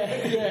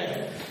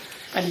 Yeah.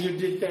 And you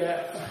did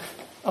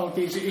all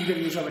these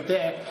interviews over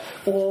there,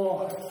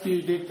 or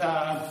you did.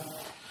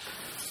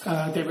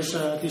 There was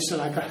this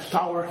like a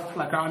tower,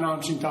 like an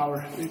announcing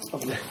tower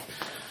over there.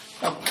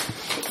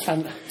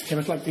 And there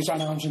was like this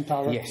announcing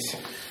tower. Yes.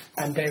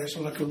 And there was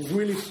like a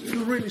really,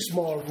 really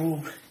small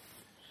room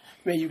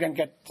where you can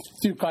get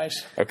two guys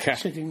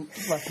sitting.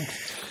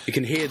 You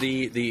can hear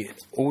the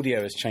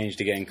audio has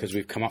changed again because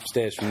we've come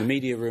upstairs from the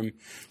media room.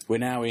 We're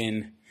now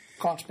in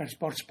Carlsberg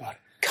Sports Bar.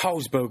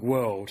 Carlsberg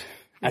World,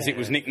 as it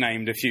was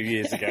nicknamed a few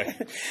years ago.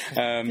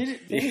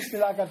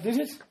 This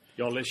is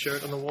your list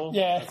shirt on the wall.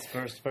 Yeah,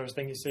 that's the first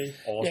thing you see.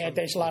 Awesome. Yeah,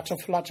 there's lots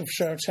of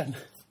shirts and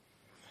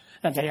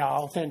they are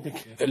authentic.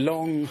 A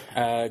long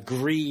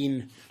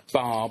green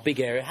bar, big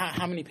area.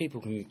 How many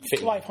people can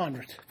fit?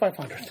 500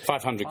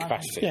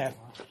 capacity. Yeah,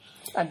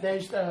 and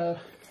there's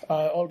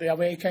all the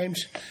away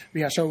games.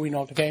 We are showing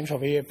all the games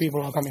over here.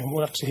 People are coming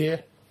from to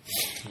here.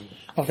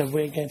 All the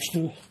away games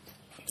too.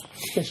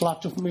 There's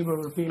lots of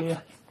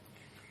memorabilia.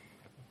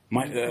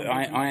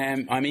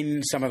 I'm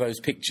in some of those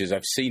pictures.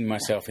 I've seen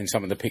myself in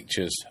some of the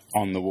pictures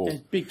on the wall.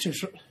 There's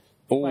pictures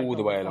all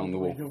the way along the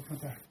wall.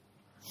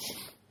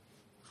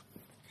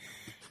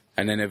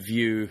 And then a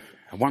view,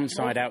 one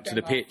side out to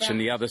the pitch and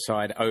the other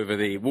side over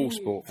the wall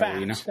sport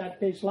arena.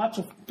 There's lots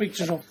of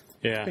pictures of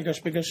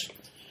because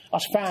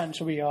as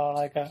fans we are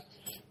like a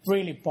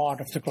really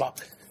part of the club.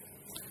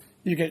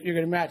 You can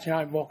imagine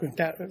I'm walking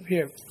down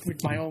here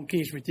with my own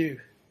keys with you.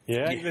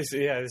 This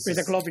with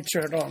a club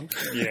shirt on.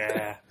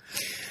 Yeah.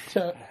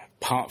 So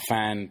part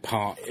fan,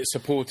 part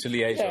supporter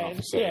liaison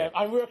officer. Yeah,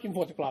 I'm working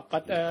for the club,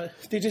 but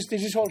this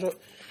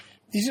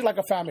is like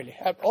a family.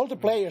 All the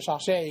players are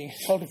saying,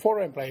 all the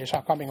foreign players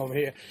are coming over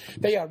here.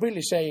 They are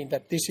really saying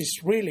that this is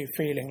really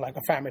feeling like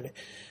a family,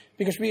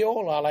 because we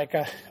all are like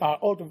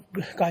all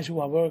the guys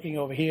who are working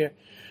over here.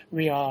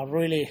 We are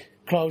really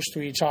close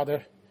to each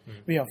other.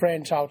 We are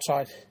friends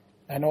outside.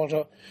 And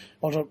also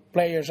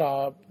players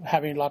are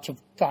having lots of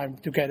time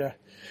together.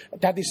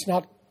 That is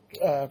not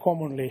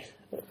commonly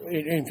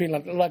in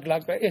Finland, like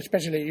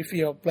especially if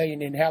you're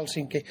playing in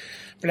Helsinki.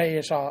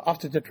 Players are,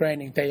 after the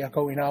training, they are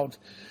going out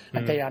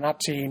and they are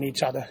not seeing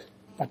each other.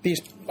 But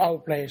our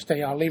players,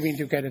 they are living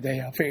together, they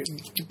are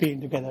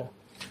being together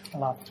a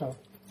lot. So.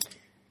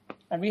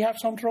 And we have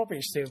some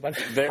trophies too. But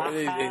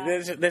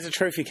there's a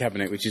trophy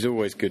cabinet, which is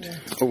always good.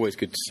 Always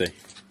good to see.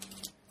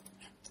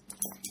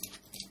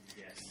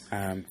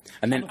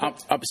 And then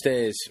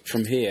upstairs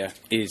from here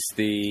is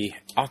the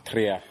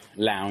Atria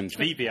Lounge.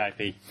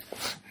 VVIP.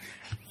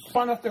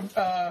 One of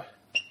the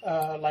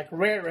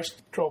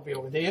rarest trophy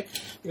over there,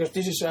 because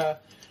this is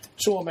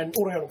Suomen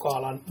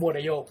urheilukaalan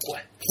vuoden joukkue,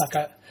 like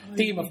a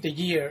team of the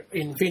year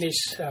in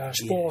Finnish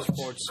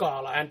sports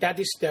gala, and that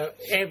is the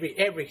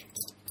every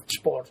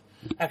sport.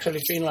 Actually,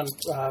 Finland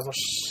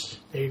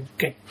they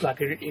get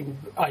like in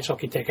ice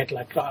hockey they get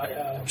like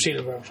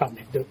silver or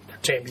something the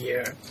same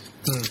year,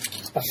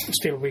 but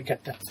still we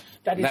get that.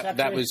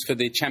 That was for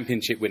the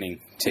championship winning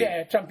team.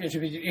 Yeah,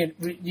 championship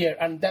year,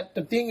 and that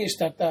the thing is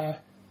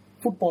that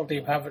football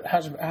team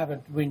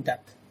haven't won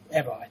that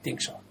ever. I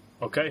think so.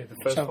 Okay, the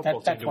first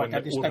football team to win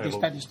that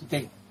is the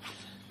thing.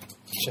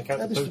 Check out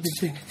that the is the big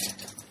thing.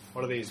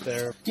 What are these?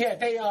 They're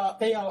they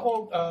are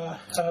all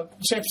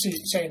Sepsi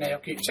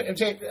Seinäjoki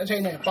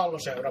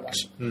palloseura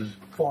was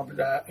formed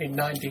in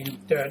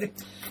 1930.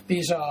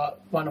 These are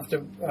one of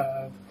the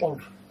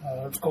old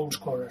goal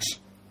scorers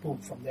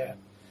moved from there.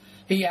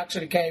 He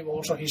actually gave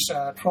also his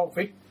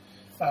trophy,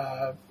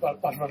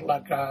 like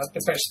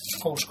the best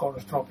goal scorer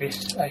trophy.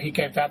 He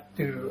gave that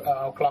to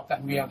our club,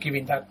 and we are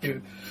giving that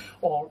to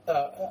all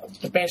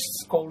the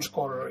best goal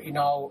scorer in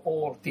our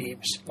all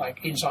teams,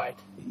 like inside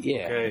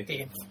the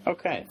team.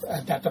 Okay.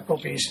 And that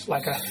trophy is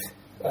like a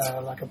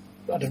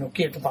I don't know,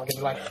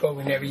 Kirtopalkinto, like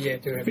going every year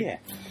to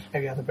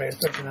every other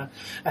person.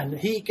 And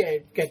he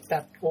get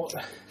that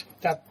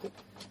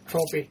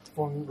trophy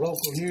from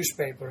local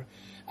newspaper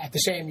at the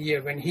same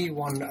year when he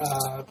won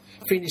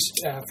Finnish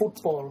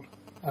football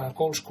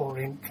goal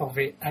scoring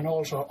trophy and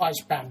also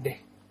ice bandy.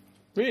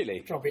 Really?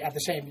 Trophy at the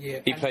same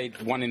year. He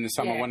played one in the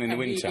summer, one in the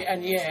winter.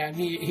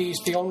 He's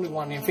the only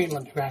one in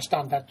Finland who has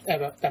done that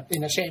ever. That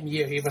in the same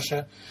year he was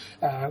a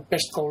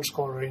best goal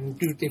scorer in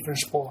 2 different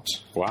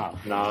sports. Wow,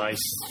 nice.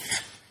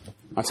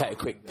 I'll take a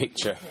quick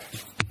picture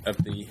of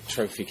the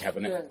trophy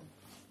cabinet. Yeah.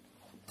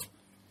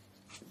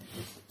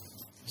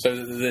 So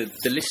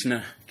the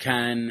listener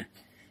can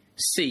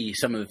see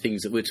some of the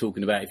things that we're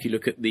talking about. If you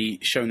look at the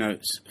show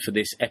notes for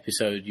this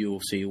episode, you'll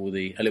see all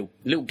a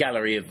little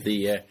gallery of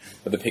the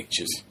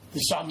pictures.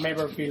 There's some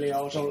memorabilia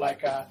also,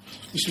 like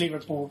these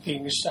Liverpool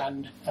Kings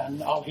and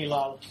Al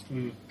Hilal.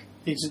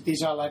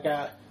 These are like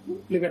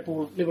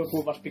Liverpool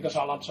was because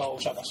Alonso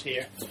was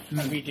here,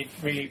 and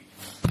we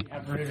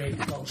have really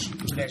close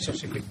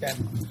relationship with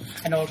them.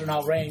 And also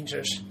now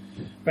Rangers,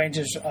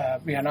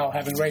 we are now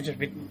having Rangers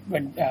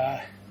when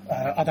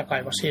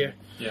Atakai was here.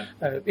 Yeah.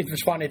 It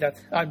was funny that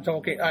I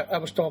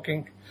was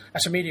talking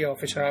as a media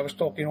officer. I was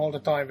talking all the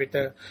time with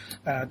the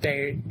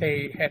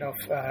head of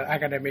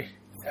academy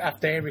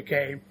after every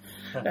game,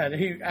 and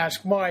he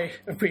asked my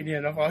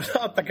opinion about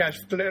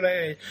Atakai's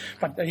play.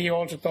 But he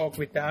also talked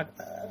with the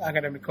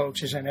academy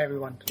coaches and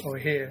everyone over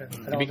here.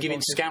 You've been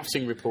giving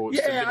scouting reports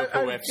to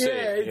Liverpool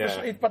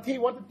FC. But he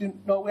wanted to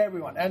know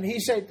everyone, and he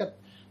said that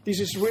this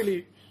is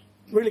really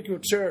really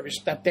good service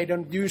that they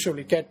don't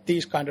usually get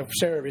this kind of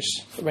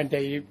service when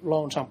they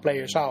loan some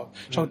players out.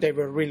 So they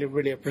were really,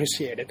 really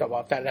appreciated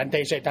about that. And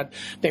they said that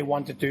they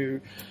want to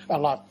do a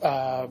lot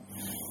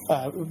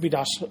with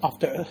us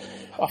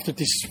after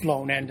this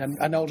loan end.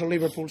 And also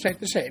Liverpool said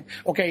the same.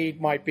 Okay,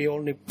 it might be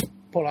only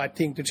polite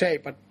thing to say,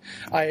 but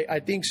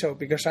I think so,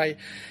 because I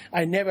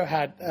never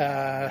had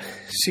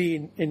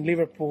seen in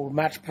Liverpool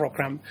match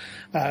program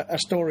a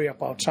story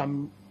about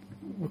some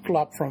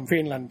club from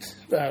Finland,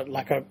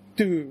 like a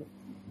 2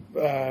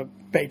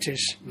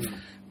 pages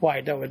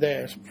wide over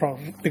there,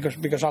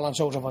 because Alan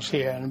Sousa was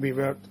here and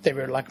they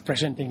were like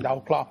presenting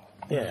our club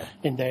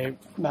in the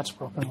match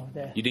program over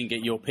there. You didn't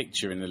get your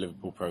picture in the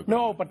Liverpool program?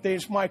 No, but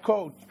there's my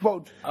quote.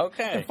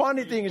 Okay. The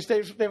funny thing is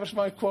there was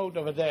my quote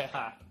over there,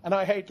 and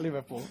I hate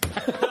Liverpool.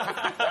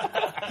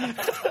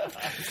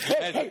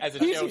 As a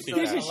Chelsea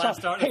fan. That's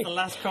the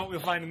last quote we'll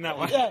find in that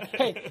one. Yeah,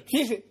 hey,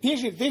 this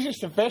is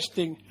the best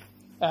thing.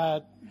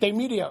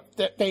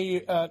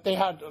 They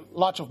had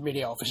lots of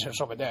media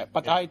officers over there,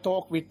 but I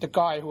talked with the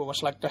guy who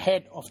was like the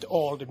head of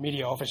all the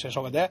media officers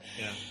over there.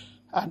 Yeah.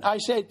 And I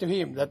said to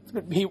him that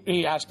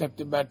he asked that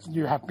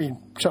you have been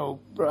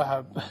so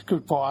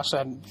good for us,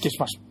 and this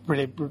was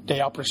really, they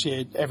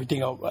appreciate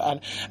everything.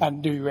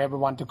 And do you ever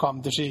want to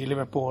come to see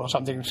Liverpool or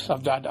something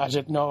like that? I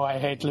said, no, I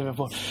hate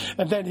Liverpool.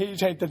 And then he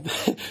said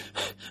that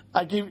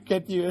I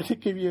give you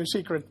a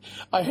secret.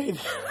 I hate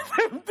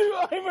them too.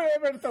 I'm an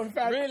Everton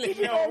fan. Really? This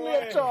is only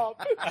a job.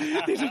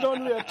 This is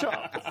only a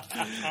job.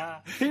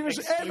 He was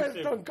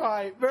Everton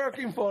guy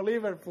working for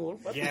Liverpool.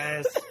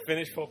 Yes,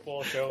 Finnish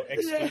football show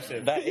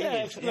exclusive. That is.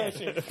 Yeah,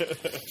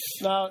 exclusive.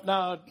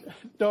 Now,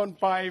 don't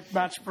buy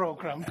match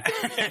program.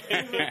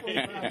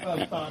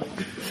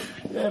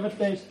 Yeah,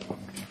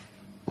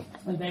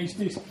 but there's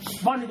this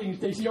funny thing.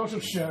 There's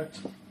Josu's shirt.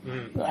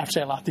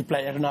 Actually, a Lahti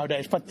player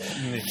nowadays, but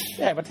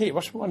but he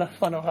was one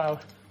of our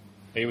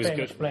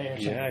famous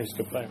players. Yeah, he was a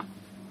good player.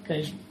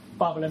 There's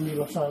Pavel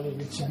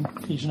Milosavljevic,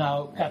 and he's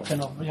now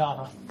captain of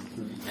Yara.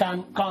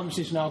 Kams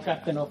is now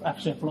captain of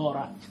FC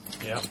Flora.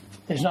 Yeah.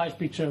 There's a nice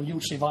picture of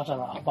Jussi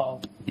Vasara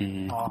about.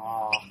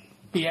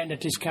 He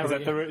ended his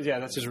career.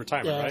 That's his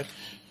retirement, right?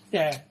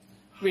 Yeah.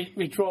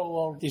 We draw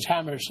all these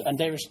hammers, and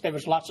there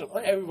was lots of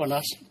everyone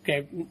else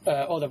gave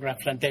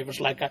autographs, and there was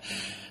like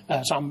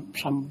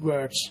some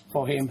words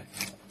for him.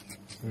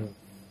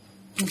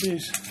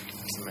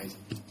 That's amazing.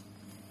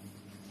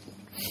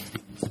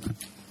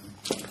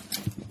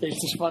 There's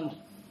this one.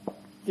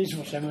 This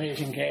was an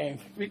amazing game.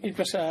 It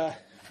was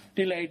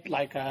delayed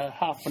like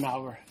half an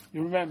hour.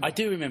 You remember? I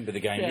do remember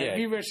the game, yeah.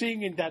 We were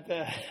singing that,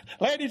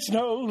 let it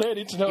snow, let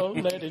it snow,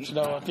 let it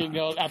snow, I think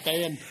at the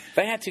end.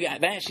 They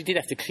actually did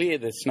have to clear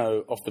the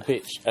snow off the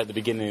pitch at the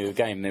beginning of the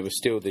game. There was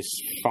still this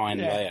fine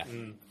layer.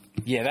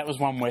 Yeah, that was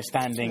one where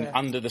standing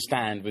under the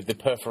stand with the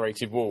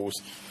perforated walls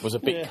was a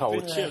bit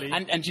cold. Chilly.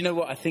 And you know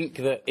what? I think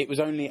that it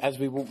was only as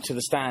we walked to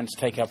the stand to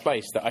take our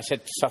place that I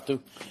said to Satu,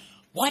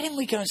 why didn't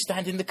we go and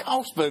stand in the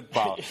Carlsberg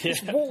bar?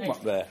 It's warm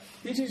up there.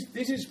 This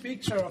is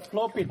picture of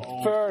Klopp's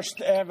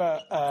first ever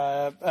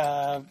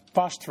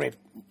bus trip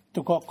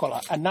to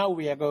Kokkola, and now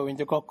we are going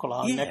to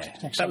Kokkola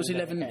next that was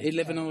Sunday.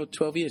 11 or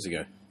 12 years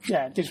ago.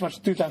 Yeah, this was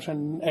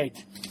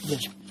 2008.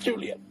 Yes.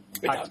 Julian,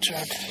 without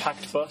shirt.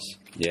 Packed bus.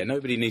 Yeah,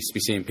 nobody needs to be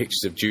seeing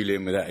pictures of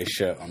Julian without his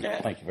shirt on.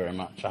 Yeah. Thank you very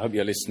much. I hope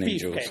you're listening,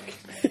 Jules.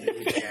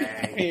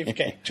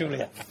 Beefcake,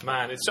 Julian.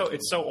 Man, it's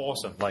so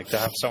awesome, like to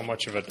have so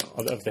much of it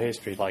of the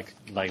history, like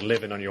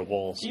living on your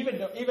walls. Even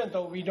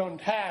though we don't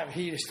have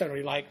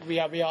history, like we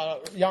are a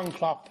young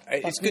club.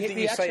 It's good that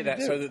you say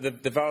that, so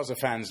that the Vasa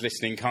fans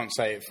listening can't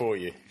say it for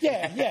you.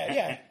 Yeah,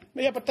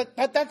 but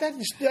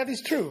that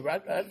is true,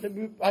 right?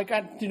 I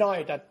can't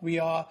deny that we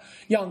are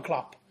young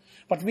club.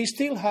 But we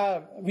still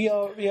have, we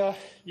are.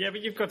 Yeah,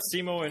 but you've got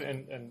Simo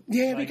and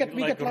yeah, we get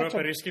lots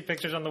of Risky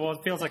pictures on the wall.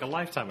 It feels like a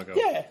lifetime ago.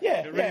 Yeah.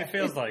 It really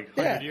feels like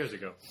 100 years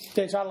ago.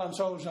 There's Alan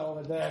Sousa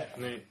over there.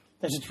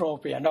 There's a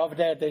trophy, and over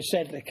there there's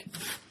Cedric.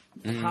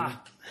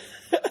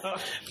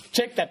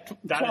 Check that.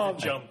 That is a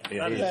jump.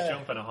 That is a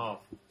jump and a half.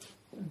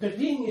 The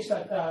thing is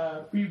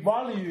that we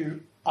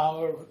value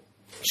our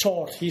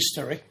short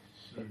history,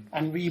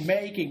 and we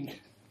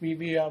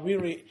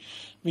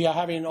are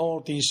having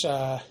all these.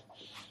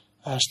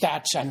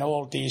 Stats and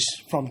all these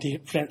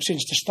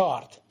since the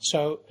start.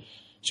 So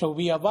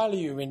we are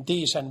valuing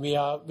these, and we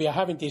are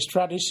having these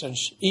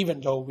traditions,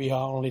 even though we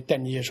are only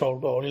 10 years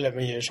old or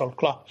 11 years old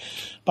club.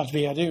 But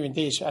we are doing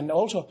this, and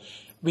also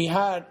we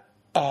had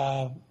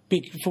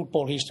big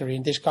football history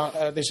in this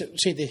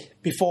city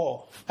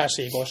before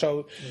Asiko.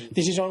 So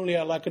this is only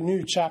like a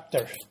new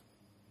chapter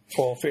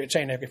for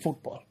Seinäjoki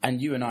football.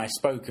 And you and I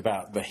spoke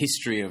about the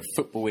history of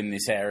football in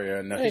this area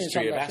and the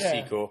history of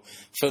Asiko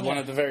for one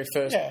of the very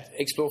first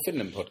Explore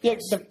Finland podcasts. Yeah,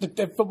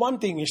 the one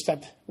thing is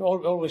that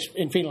always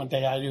in Finland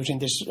they are using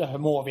this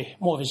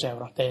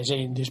muoviseura. They are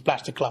saying these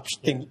plastic clubs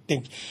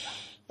things.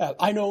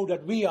 I know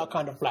that we are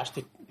kind of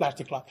plastic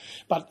club,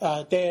 but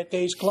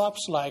there's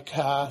clubs like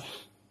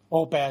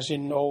OPS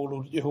in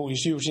Oulu who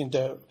is using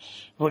the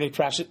really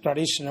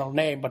traditional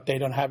name, but they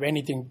don't have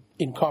anything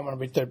in common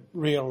with the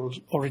real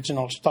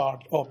original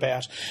start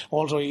OPS.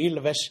 Also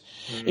Ilves.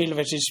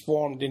 Ilves is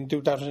formed in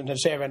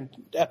 2007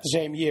 at the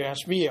same year as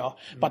we are,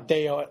 but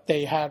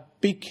they have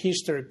big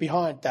history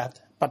behind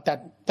that. But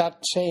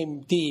that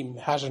same team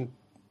hasn't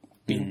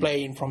been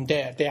playing from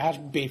there. There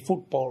hasn't been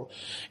football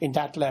in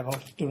that level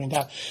during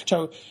that.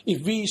 So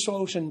if we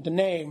chosen the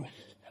name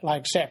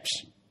like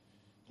Seps,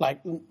 like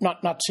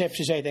not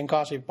Sepsi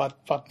Seitenkasi,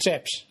 but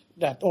Seps,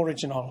 that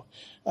original,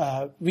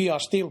 we are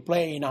still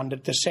playing under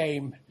the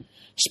same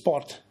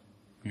spot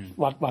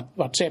what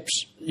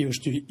Seps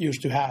used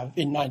to have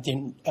in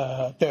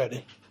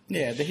 1930.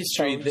 Yeah, the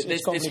history.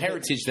 So there's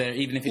heritage there,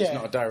 even if it's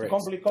not a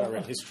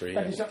direct history.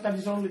 That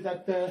is only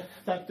that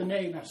the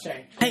name has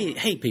changed.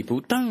 Hey, people!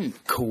 Don't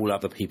call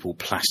other people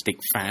plastic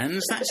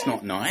fans. That's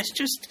not nice.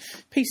 Just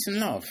peace and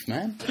love,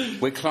 man.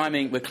 We're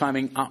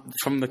climbing up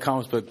from the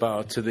Carlsberg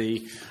bar to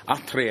the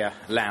Atria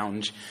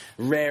Lounge.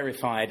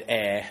 Rarefied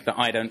air that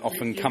I don't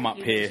often come up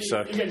here.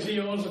 So you can see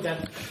also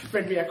that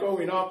when we are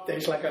going up,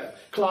 there's like a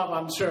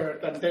Klavan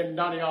shirt, and then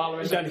Daniel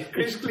Alves and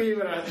Chris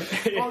Cleaver.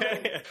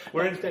 And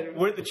we're at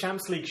the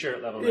Champions League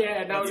shirt level.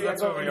 Yeah, now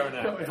that's where we are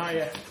now.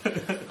 Higher.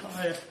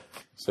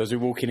 So as we're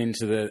walking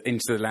into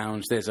the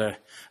lounge, there's a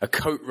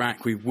coat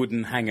rack with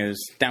wooden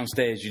hangers.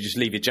 Downstairs, you just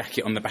leave your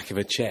jacket on the back of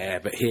a chair,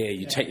 but here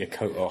you take your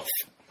coat off.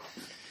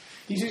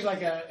 This is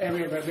like an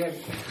area where we have...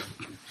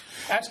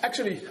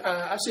 Actually,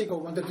 Asiko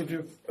wanted to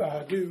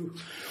do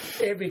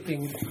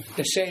everything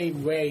the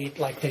same way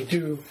like they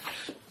do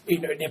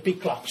in the big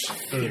clubs,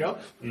 you know,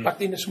 but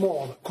in a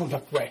small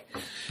compact way.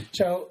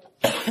 So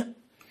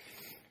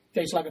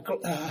there's like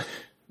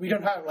we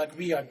don't have like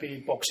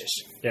VIP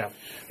boxes. Yeah.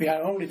 We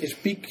have only this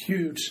big,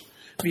 huge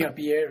VIP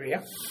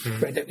area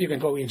where you can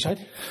go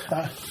inside.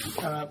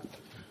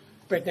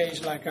 Where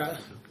there's like a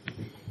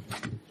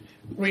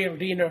real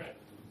dinner,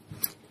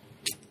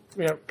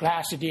 real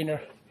classy dinner.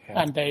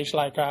 And there's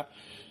like a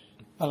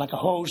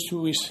host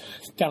who is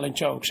telling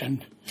jokes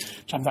and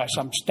sometimes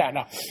some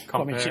stand-up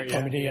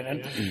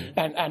comedian.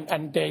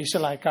 And there's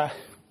like a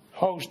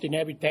host in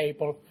every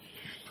table.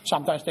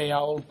 Sometimes they are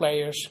old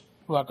players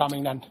who are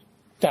coming and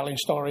telling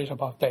stories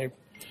about their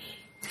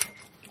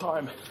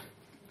time.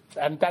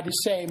 And that is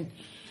same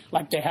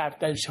like they have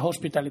those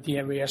hospitality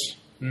areas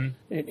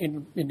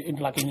in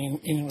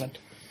England.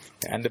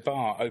 And the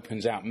bar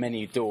opens out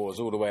many doors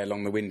all the way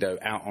along the window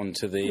out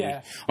onto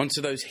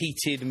onto those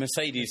heated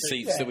Mercedes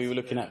seats that we were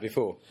looking at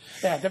before.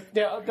 Yeah,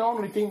 the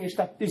only thing is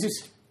that this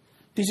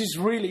is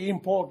really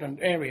important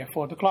area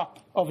for the club,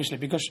 obviously,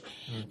 because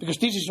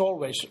this is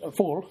always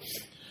full.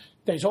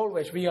 There's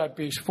always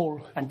VIPs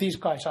full, and these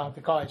guys are the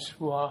guys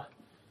who are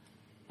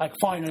like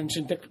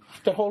financing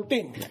the whole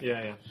thing.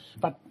 Yeah.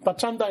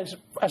 But sometimes,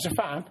 as a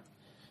fan,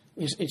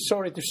 it's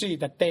sorry to see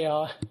that they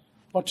are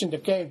watching the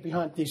game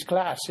behind these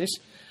glasses.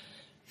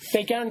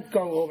 They can't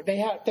go over. They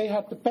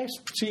have the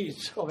best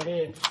seats over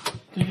here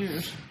to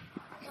use,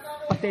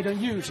 but they don't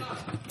use it.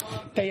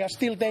 They are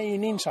still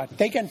staying inside.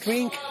 They can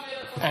drink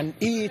and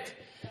eat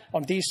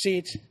on these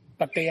seats,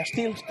 but they are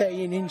still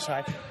staying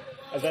inside.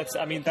 That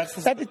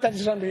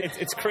is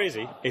it's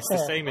crazy. It's the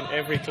same in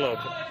every club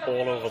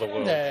all over the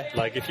world.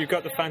 Like if you've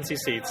got the fancy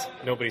seats,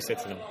 nobody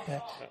sits in them.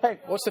 Hey,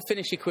 what's the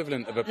Finnish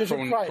equivalent of a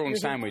prawn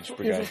sandwich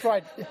brigade?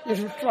 You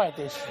should try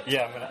this.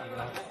 Yeah, I'm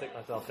gonna have to take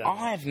myself down.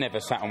 I've never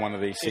sat on one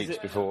of these seats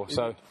before,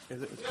 so.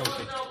 Is it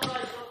comfy?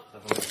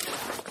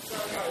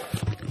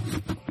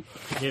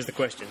 Here's the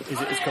question: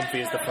 is it as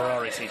comfy as the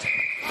Ferrari seat?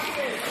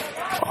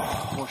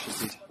 Porsche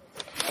seat.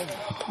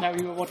 Now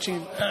you are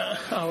watching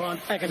our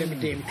academy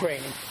team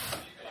training.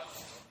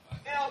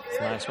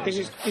 Nice.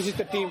 This is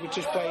the team which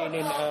is playing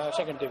in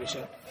second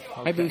division.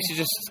 Okay. Maybe we should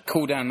just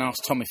call down and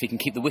ask Tom if he can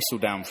keep the whistle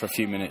down for a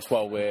few minutes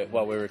while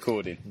we're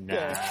recording.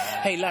 Nah.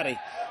 Hey laddie,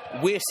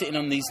 we're sitting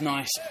on these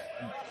nice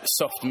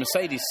soft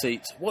Mercedes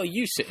seats. What are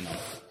you sitting on?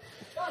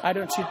 I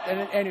don't sit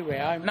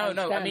anywhere. No.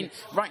 I mean,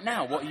 right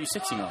now, what are you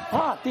sitting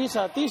on? These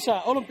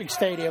are Olympic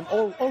Stadium,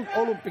 old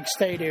Olympic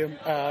Stadium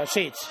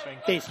seats.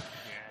 These.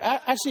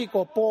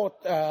 Asiko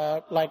bought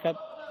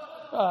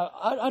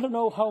I don't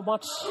know how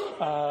much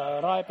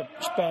Raipe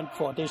spent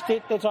for this.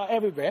 These are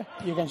everywhere.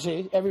 You can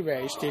see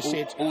everywhere is this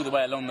seat. All the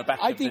way along the back.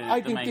 I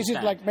think this is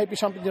like maybe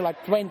something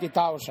like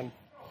 20,000,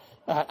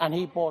 and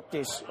he bought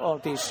all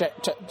these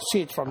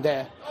seats from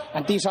there.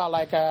 And these are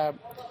like a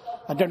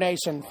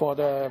donation for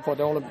the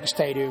Olympic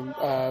Stadium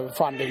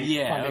funding.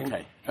 Yeah.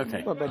 Funding.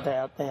 Okay. But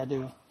they are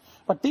doing.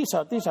 But these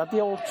are the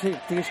old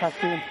seats. These have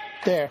been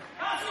there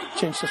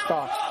since the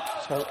start.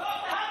 So.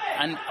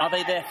 And are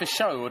they there for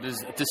show, or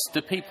does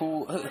the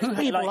people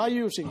people are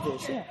using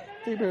this? Yeah,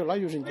 people are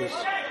using this.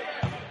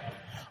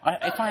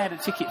 If I had a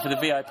ticket for the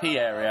VIP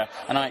area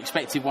and I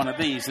expected one of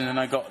these, and then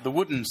I got the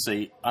wooden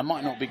seat, I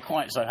might not be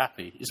quite so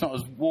happy. It's not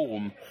as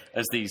warm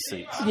as these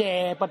seats.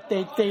 Yeah, but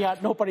they are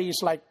nobody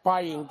is like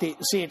buying the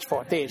seats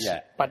for this.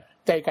 Yeah. But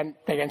they can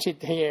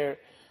sit here.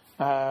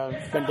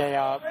 When they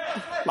are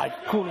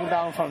like cooling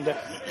down from the...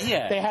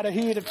 Yeah. They had a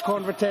heated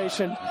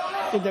conversation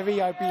in the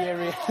VIP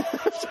area.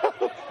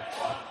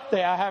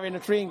 they are having a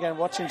drink and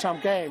watching some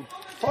game.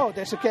 Oh,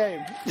 there's a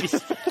game.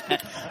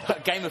 A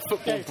game of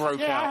football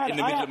broke out in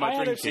the middle of my I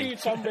had to drinking. see it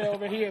somewhere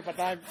over here, but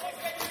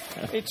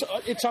it's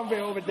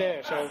somewhere over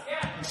there. So,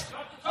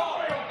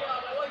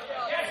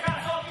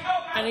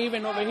 and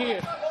even over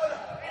here,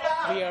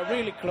 we are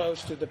really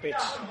close to the pitch.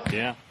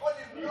 Yeah.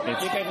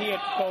 You can hear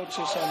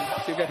coaches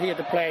and you can hear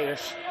the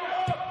players.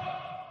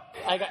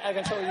 I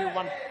can show you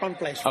one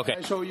place. Okay.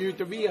 I show you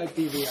the VIP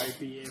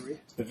area.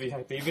 The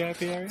VIP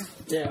area?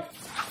 Yeah.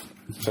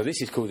 So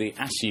this is called the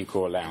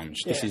Asukor Lounge.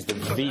 This Yeah. is the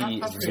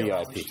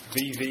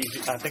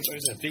VVIP. I think, what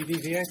is it?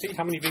 VVVIP?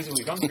 How many V's have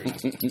we gone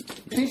through?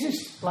 This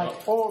is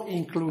like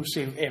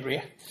all-inclusive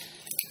area.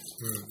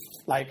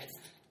 Like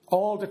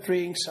all the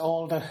drinks,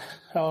 all the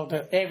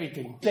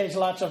everything. There's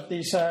lots of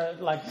these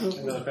like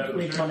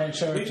Richmond and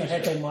Church and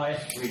Hetemäe.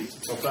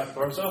 So Black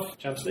Borisov,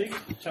 Champions League?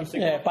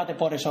 Yeah, Pate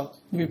Borisov.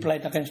 We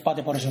played against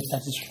Pate Borisov.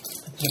 That's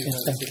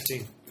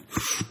 15.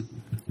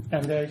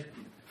 and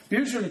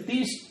usually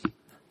these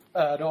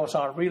doors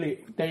are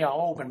they are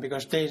open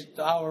because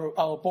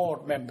our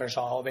board members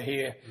are over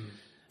here,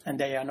 and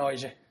they are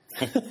noisy.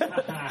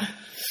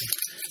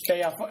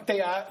 they are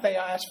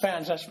as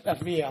fans as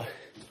we are.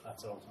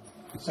 That's awesome.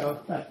 So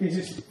this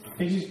is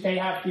they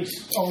have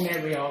this own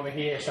area over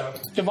here. So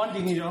the one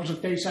thing is also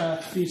there's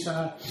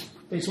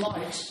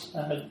lights,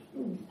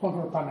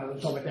 control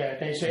panels over there.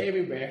 There's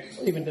everywhere,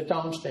 even the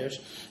downstairs.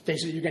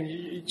 You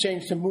can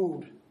change the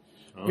mood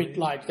with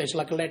light. There's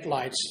like LED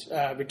lights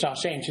which are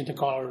changing the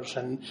colors,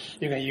 and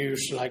you can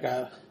use like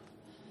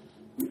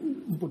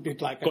put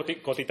it like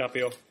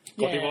Kotitapio.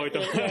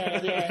 Kotivoito.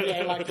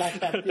 Yeah, like that.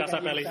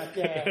 Tasapeli.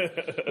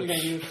 You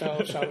can use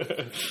those. So,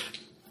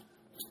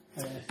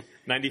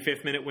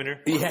 95th minute winner.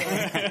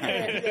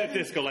 Yeah.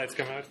 Disco lights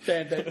come out.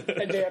 and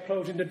they are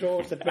closing the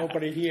doors that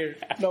nobody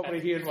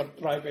hears what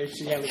Drive is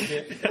yelling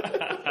here.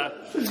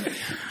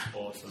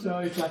 Awesome. So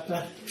it's like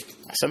that.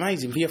 It's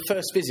amazing. For your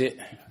first visit,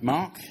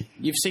 Mark,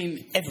 you've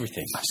seen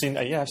everything. I've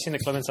seen the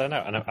club inside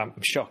out, and I'm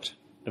shocked.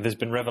 There's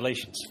been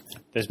revelations.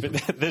 There's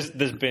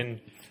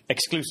been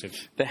exclusive.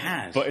 There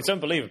has. But it's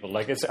unbelievable.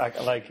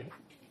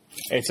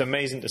 It's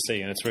amazing to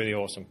see, and it's really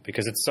awesome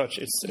because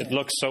it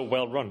looks so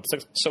well run.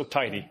 It's so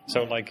tidy,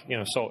 so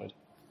sorted.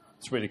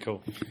 It's really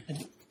cool.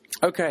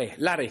 Okay,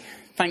 Larry,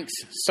 thanks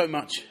so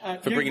much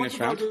for bringing us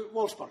round. Do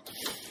Wolfsport?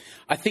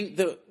 I think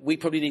that we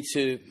probably need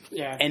to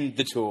end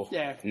the tour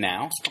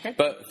now. Okay.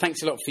 But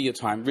thanks a lot for your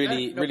time.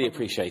 Really, No really problem.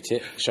 appreciate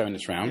it, showing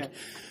us round.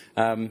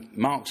 Yeah.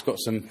 Mark's got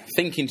some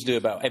thinking to do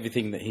about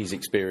everything that he's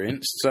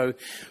experienced. So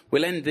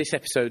we'll end this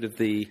episode of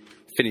the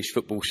Finnish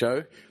Football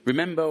Show.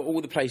 Remember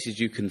all the places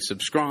you can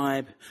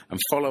subscribe and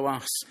follow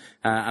us.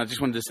 I just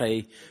wanted to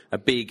say a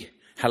big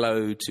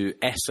hello to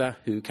Essa,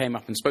 who came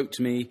up and spoke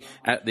to me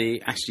at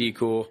the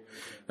Asukor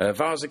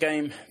Vasa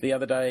game the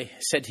other day.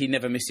 Said he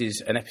never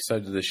misses an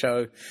episode of the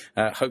show.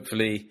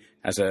 Hopefully,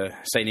 as a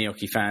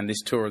Seinäjoki fan,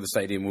 this tour of the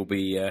stadium will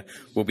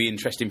be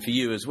interesting for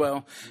you as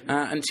well.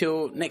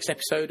 Until next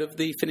episode of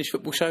the Finnish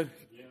Football Show,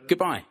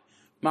 goodbye.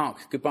 Mark,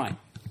 goodbye.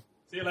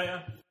 See you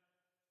later.